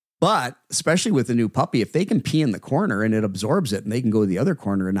 But especially with a new puppy, if they can pee in the corner and it absorbs it and they can go to the other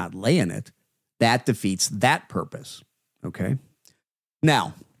corner and not lay in it, that defeats that purpose. Okay.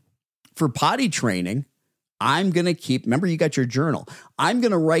 Now, for potty training, I'm going to remember you got your journal. I'm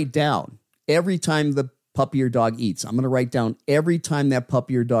going to write down every time the puppy or dog eats. I'm going to write down every time that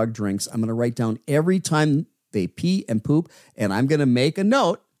puppy or dog drinks. I'm going to write down every time they pee and poop, and I'm going to make a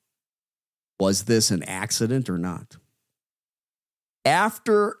note. Was this an accident or not?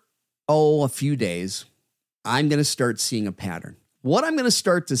 After, a few days, I'm going to start seeing a pattern. What I'm going to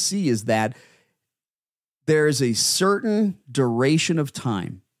start to see is that there's a certain duration of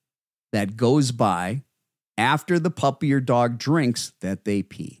time that goes by after the puppy or dog drinks that they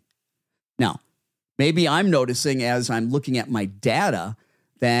pee. Now, maybe I'm noticing as I'm looking at my data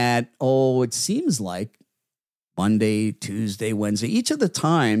that, it seems like Monday, Tuesday, Wednesday, each of the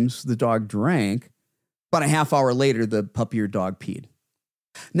times the dog drank, about a half hour later, the puppy or dog peed.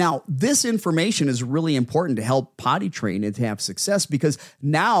 Now, this information is really important to help potty train and to have success, because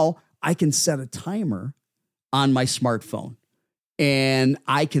now I can set a timer on my smartphone and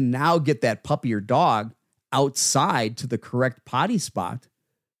I can now get that puppy or dog outside to the correct potty spot,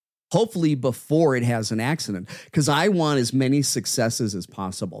 hopefully before it has an accident, because I want as many successes as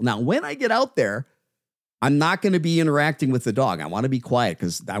possible. Now, when I get out there, I'm not going to be interacting with the dog. I want to be quiet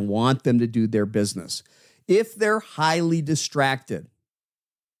because I want them to do their business. If they're highly distracted,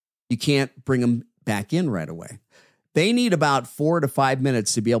 you can't bring them back in right away. They need about 4 to 5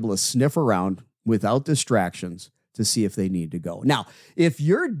 minutes to be able to sniff around without distractions to see if they need to go. Now, if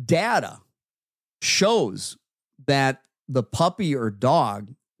your data shows that the puppy or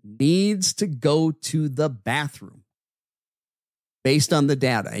dog needs to go to the bathroom based on the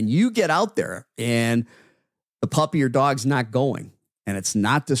data, and you get out there and the puppy or dog's not going and it's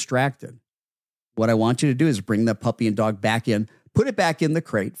not distracted, what I want you to do is bring that puppy and dog back in, put it back in the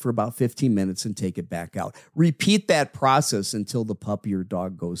crate for about 15 minutes and take it back out. Repeat that process until the puppy or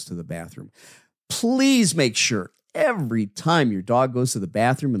dog goes to the bathroom. Please make sure every time your dog goes to the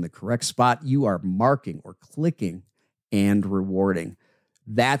bathroom in the correct spot, you are marking or clicking and rewarding.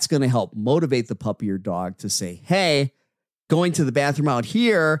 That's going to help motivate the puppy or dog to say, hey, going to the bathroom out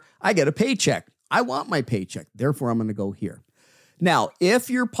here, I get a paycheck. I want my paycheck. Therefore, I'm going to go here. Now, if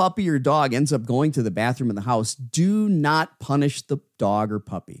your puppy or dog ends up going to the bathroom in the house, do not punish the dog or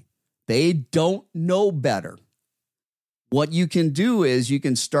puppy. They don't know better. What you can do is you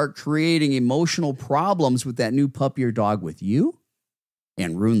can start creating emotional problems with that new puppy or dog with you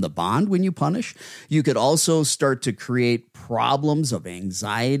and ruin the bond when you punish. You could also start to create problems of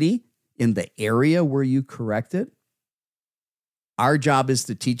anxiety in the area where you correct it. Our job is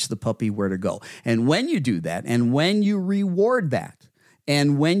to teach the puppy where to go. And when you do that, and when you reward that,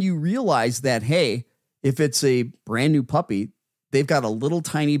 and when you realize that, hey, if it's a brand new puppy, they've got a little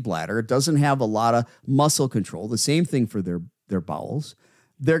tiny bladder, it doesn't have a lot of muscle control, the same thing for their bowels,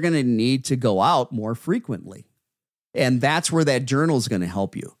 they're going to need to go out more frequently. And that's where that journal is going to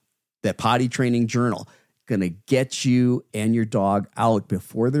help you. That potty training journal going to get you and your dog out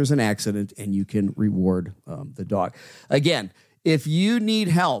before there's an accident, and you can reward the dog. Again, if you need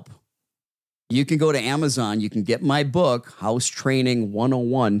help, you can go to Amazon. You can get my book, House Training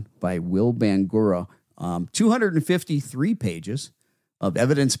 101 by Will Bangura. 253 pages of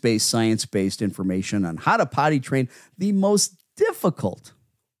evidence-based, science-based information on how to potty train the most difficult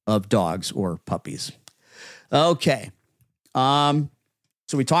of dogs or puppies. Okay. So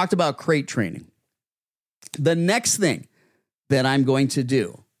we talked about crate training. The next thing that I'm going to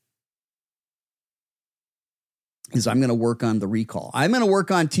do is I'm going to work on the recall. I'm going to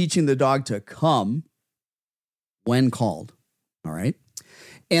work on teaching the dog to come when called. All right.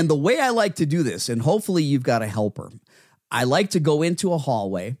 And the way I like to do this, and hopefully you've got a helper, I like to go into a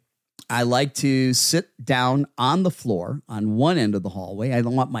hallway. I like to sit down on the floor on one end of the hallway. I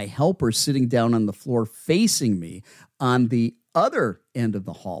don't want my helper sitting down on the floor facing me on the other end of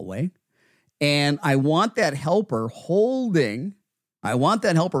the hallway. And I want that helper holding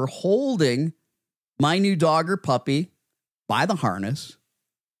my new dog or puppy by the harness.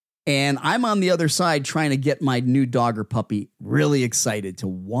 And I'm on the other side trying to get my new dog or puppy really excited to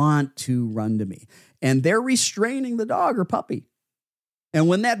want to run to me. And they're restraining the dog or puppy. And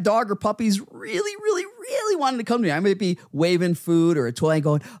when that dog or puppy's really, really, really wanting to come to me, I might be waving food or a toy and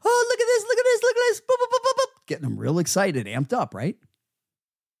going, oh, look at this, look at this, look at this, boop, boop, boop, boop, boop, getting them real excited, amped up, right?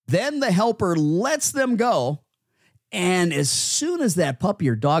 Then the helper lets them go. And as soon as that puppy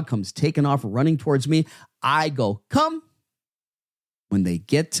or dog comes taking off running towards me, I go, come. When they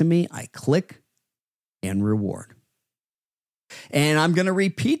get to me, I click and reward. And I'm going to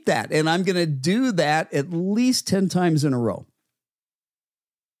repeat that. And I'm going to do that at least 10 times in a row.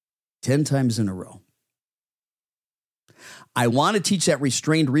 10 times in a row. I want to teach that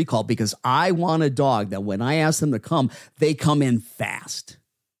restrained recall because I want a dog that when I ask them to come, they come in fast.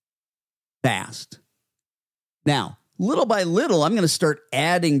 Fast. Now, little by little, I'm going to start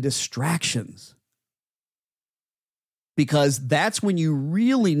adding distractions. Because that's when you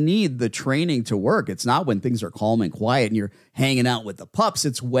really need the training to work. It's not when things are calm and quiet and you're hanging out with the pups.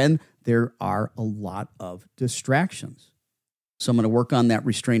 It's when there are a lot of distractions. So I'm going to work on that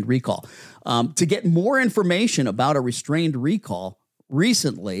restrained recall. To get more information about a restrained recall,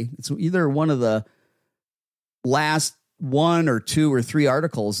 recently, it's either one of the last 1 or 2 or 3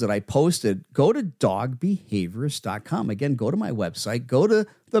 articles that I posted, go to dogbehaviorist.com. Again, go to my website, go to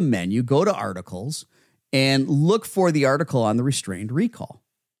the menu, go to articles, and look for the article on the restrained recall.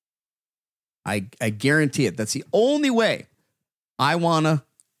 I guarantee it. That's the only way I want to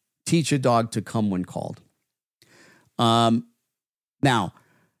teach a dog to come when called. Now,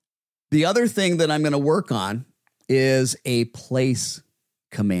 the other thing that I'm going to work on is a place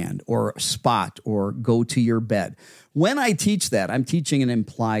command or spot or go to your bed. When I teach that, I'm teaching an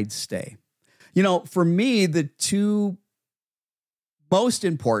implied stay. You know, for me, the 2 most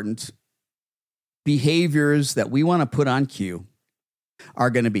important behaviors that we want to put on cue are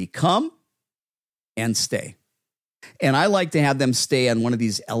going to be come and stay. And I like to have them stay on one of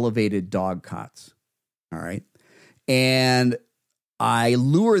these elevated dog cots. All right. And I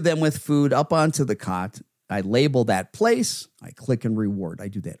lure them with food up onto the cot. I label that place. I click and reward. I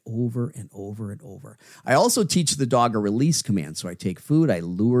do that over and over and over. I also teach the dog a release command. So I take food, I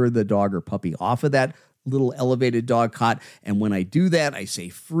lure the dog or puppy off of that little elevated dog cot. And when I do that, I say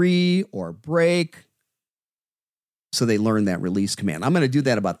free or break. So they learn that release command. I'm going to do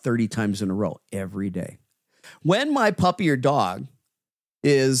that about 30 times in a row every day. When my puppy or dog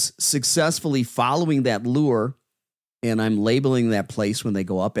is successfully following that lure, and I'm labeling that place when they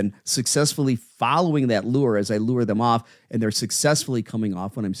go up and successfully following that lure as I lure them off, and they're successfully coming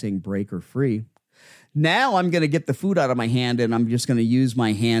off when I'm saying break or free. Now I'm going to get the food out of my hand, and I'm just going to use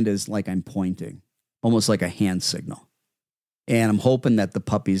my hand as like I'm pointing, almost like a hand signal. And I'm hoping that the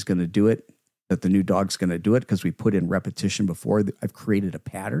puppy's going to do it, that the new dog's going to do it because we put in repetition before. I've created a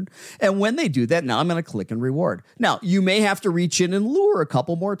pattern. And when they do that, now I'm going to click and reward. Now, you may have to reach in and lure a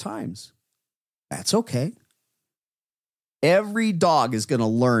couple more times. That's okay. Every dog is going to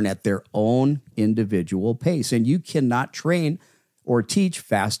learn at their own individual pace, and you cannot train or teach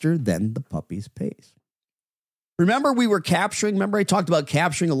faster than the puppy's pace. Remember I talked about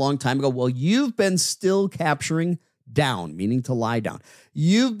capturing a long time ago. Well, you've been still capturing down, meaning to lie down.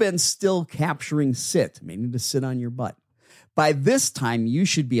 You've been still capturing sit, meaning to sit on your butt. By this time, you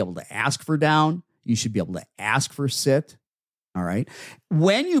should be able to ask for down. You should be able to ask for sit. All right.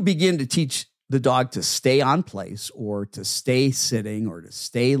 When you begin to teach the dog to stay on place or to stay sitting or to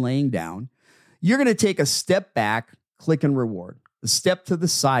stay laying down, you're going to take a step back, click and reward. A step to the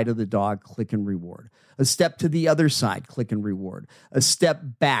side of the dog, click and reward. A step to the other side, click and reward. A step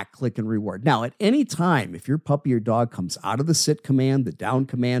back, click and reward. Now, at any time, if your puppy or dog comes out of the sit command, the down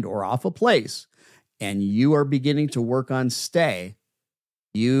command, or off a place, and you are beginning to work on stay,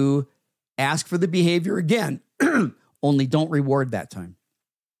 you ask for the behavior again, only don't reward that time.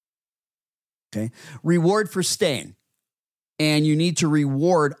 Okay. Reward for staying. And you need to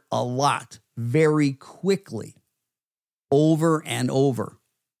reward a lot very quickly over and over.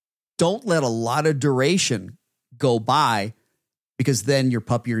 Don't let a lot of duration go by because then your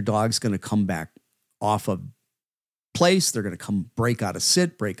puppy or dog's going to come back off of place. They're going to come break out of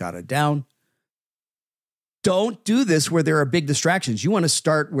sit, break out of down. Don't do this where there are big distractions. You want to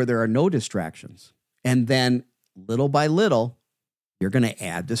start where there are no distractions. And then little by little, you're going to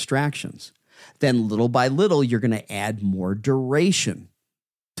add distractions. Then little by little, you're going to add more duration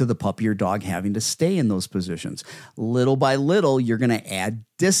to the puppy or dog having to stay in those positions. Little by little, you're going to add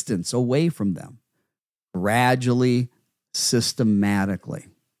distance away from them. Gradually, systematically.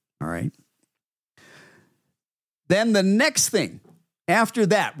 All right. Then the next thing, after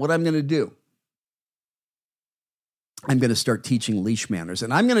that, what I'm going to do, I'm going to start teaching leash manners.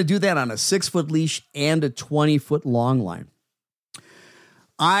 And I'm going to do that on a 6-foot leash and a 20-foot long line.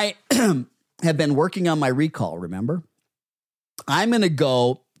 I have been working on my recall, remember? I'm going to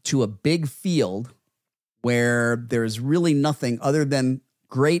go to a big field where there's really nothing other than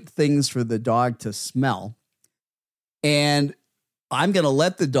great things for the dog to smell. And I'm going to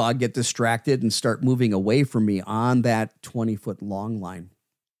let the dog get distracted and start moving away from me on that 20-foot long line.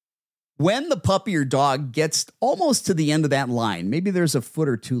 When the puppy or dog gets almost to the end of that line, maybe there's a foot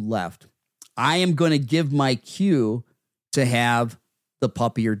or two left, I am going to give my cue to have the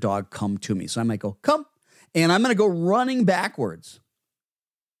puppy or dog come to me. So I might go, come, and I'm going to go running backwards.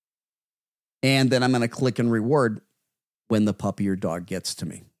 And then I'm going to click and reward when the puppy or dog gets to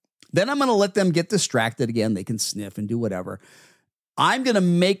me. Then I'm going to let them get distracted again. They can sniff and do whatever. I'm going to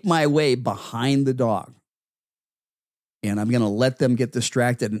make my way behind the dog. And I'm going to let them get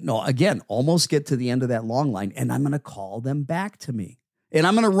distracted. No, again, almost get to the end of that long line. And I'm going to call them back to me. And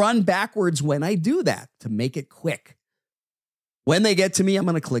I'm going to run backwards when I do that to make it quick. When they get to me, I'm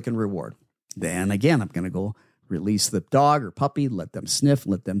going to click and reward. Then again, I'm going to go release the dog or puppy, let them sniff,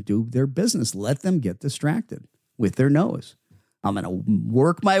 let them do their business, let them get distracted with their nose. I'm going to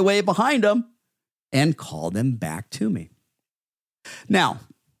work my way behind them and call them back to me. Now,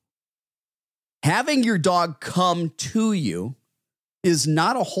 having your dog come to you is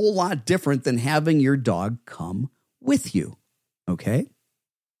not a whole lot different than having your dog come with you, okay?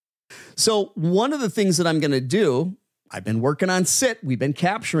 So one of the things that I'm going to do, I've been working on sit. We've been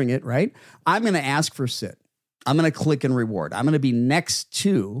capturing it, right? I'm going to ask for sit. I'm going to click and reward. I'm going to be next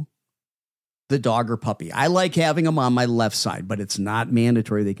to the dog or puppy. I like having them on my left side, but it's not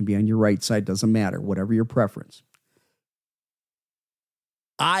mandatory. They can be on your right side. Doesn't matter, whatever your preference.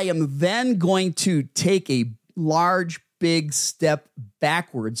 I am then going to take a large, big step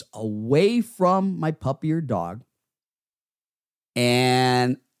backwards away from my puppy or dog.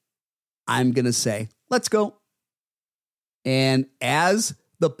 And I'm going to say, let's go. And as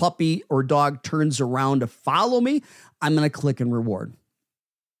the puppy or dog turns around to follow me, I'm going to click and reward.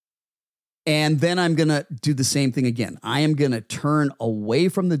 And then I'm going to do the same thing again. I am going to turn away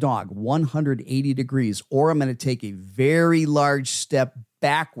from the dog 180 degrees, or I'm going to take a very large step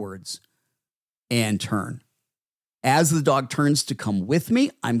backwards and turn. As the dog turns to come with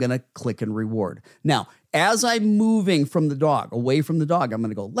me, I'm going to click and reward. Now, as I'm moving from the dog, away from the dog, I'm going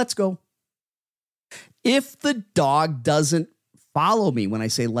to go, let's go. If the dog doesn't follow me when I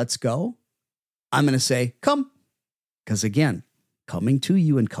say, let's go, I'm going to say, come. Because again, coming to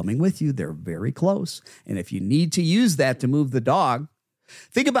you and coming with you, they're very close. And if you need to use that to move the dog,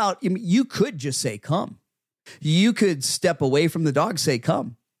 think about, you could just say, come. You could step away from the dog, say,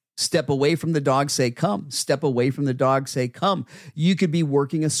 come. Step away from the dog, say, come. Step away from the dog, say, come. You could be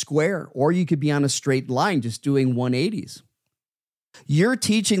working a square, or you could be on a straight line, just doing 180s. You're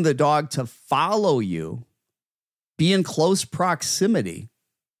teaching the dog to follow you, be in close proximity,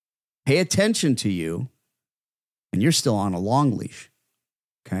 pay attention to you, and you're still on a long leash.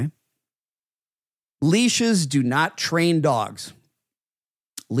 Okay? Leashes do not train dogs.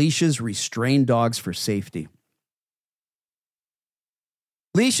 Leashes restrain dogs for safety.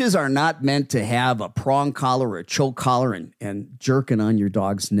 Leashes are not meant to have a prong collar or a choke collar and jerking on your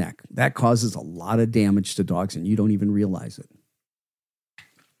dog's neck. That causes a lot of damage to dogs, and you don't even realize it.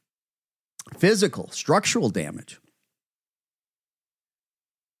 Physical, structural damage.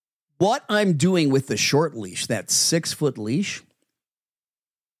 What I'm doing with the short leash, that 6-foot leash,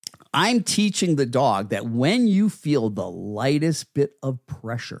 I'm teaching the dog that when you feel the lightest bit of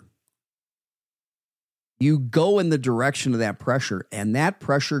pressure, you go in the direction of that pressure, and that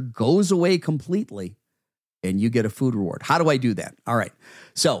pressure goes away completely, and you get a food reward. How do I do that? All right.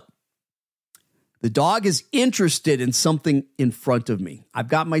 So the dog is interested in something in front of me. I've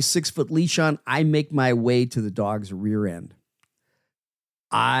got my 6-foot leash on. I make my way to the dog's rear end.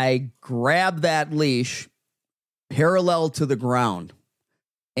 I grab that leash parallel to the ground,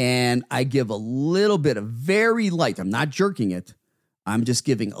 and I give a little bit of very light. I'm not jerking it. I'm just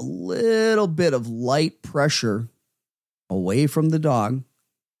giving a little bit of light pressure away from the dog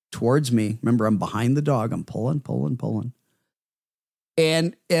towards me. Remember, I'm behind the dog. I'm pulling.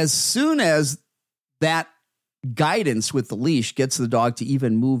 And as soon as that guidance with the leash gets the dog to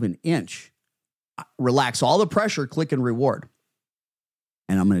even move an inch, relax all the pressure, click and reward.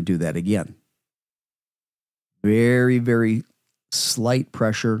 And I'm going to do that again. Very, very slight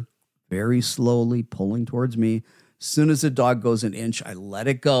pressure, very slowly pulling towards me. As soon as the dog goes an inch, I let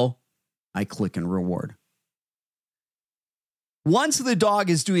it go. I click and reward. Once the dog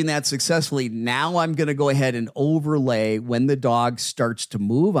is doing that successfully, now I'm going to go ahead and overlay when the dog starts to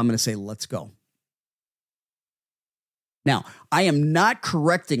move. I'm going to say, let's go. Now, I am not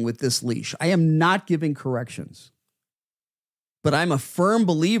correcting with this leash. I am not giving corrections. But I'm a firm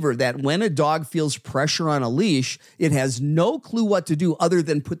believer that when a dog feels pressure on a leash, it has no clue what to do other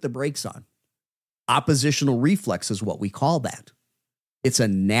than put the brakes on. Oppositional reflex is what we call that. It's a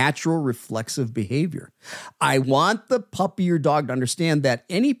natural reflexive behavior. I want the puppy or dog to understand that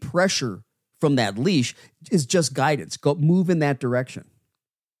any pressure from that leash is just guidance. Go move in that direction.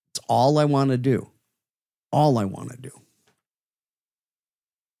 It's all I want to do. All I want to do.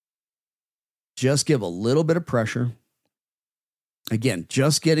 Just give a little bit of pressure. Again,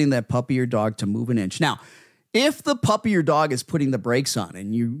 just getting that puppy or dog to move an inch. Now, if the puppy or dog is putting the brakes on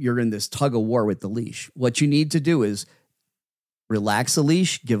and you're in this tug of war with the leash, what you need to do is relax the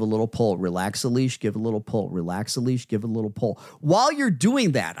leash, give a little pull. Relax the leash, give a little pull. Relax the leash, give a little pull. While you're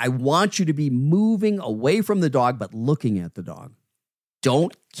doing that, I want you to be moving away from the dog, but looking at the dog.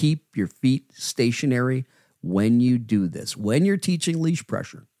 Don't keep your feet stationary when you do this. When you're teaching leash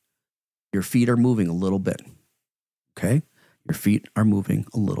pressure, your feet are moving a little bit. Okay? Your feet are moving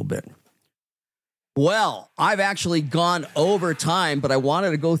a little bit. Well, I've actually gone over time, but I wanted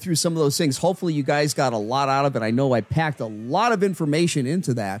to go through some of those things. Hopefully you guys got a lot out of it. I know I packed a lot of information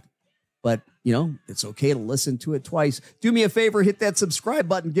into that, but it's okay to listen to it twice. Do me a favor, hit that subscribe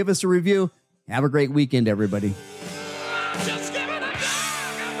button, give us a review. Have a great weekend, everybody.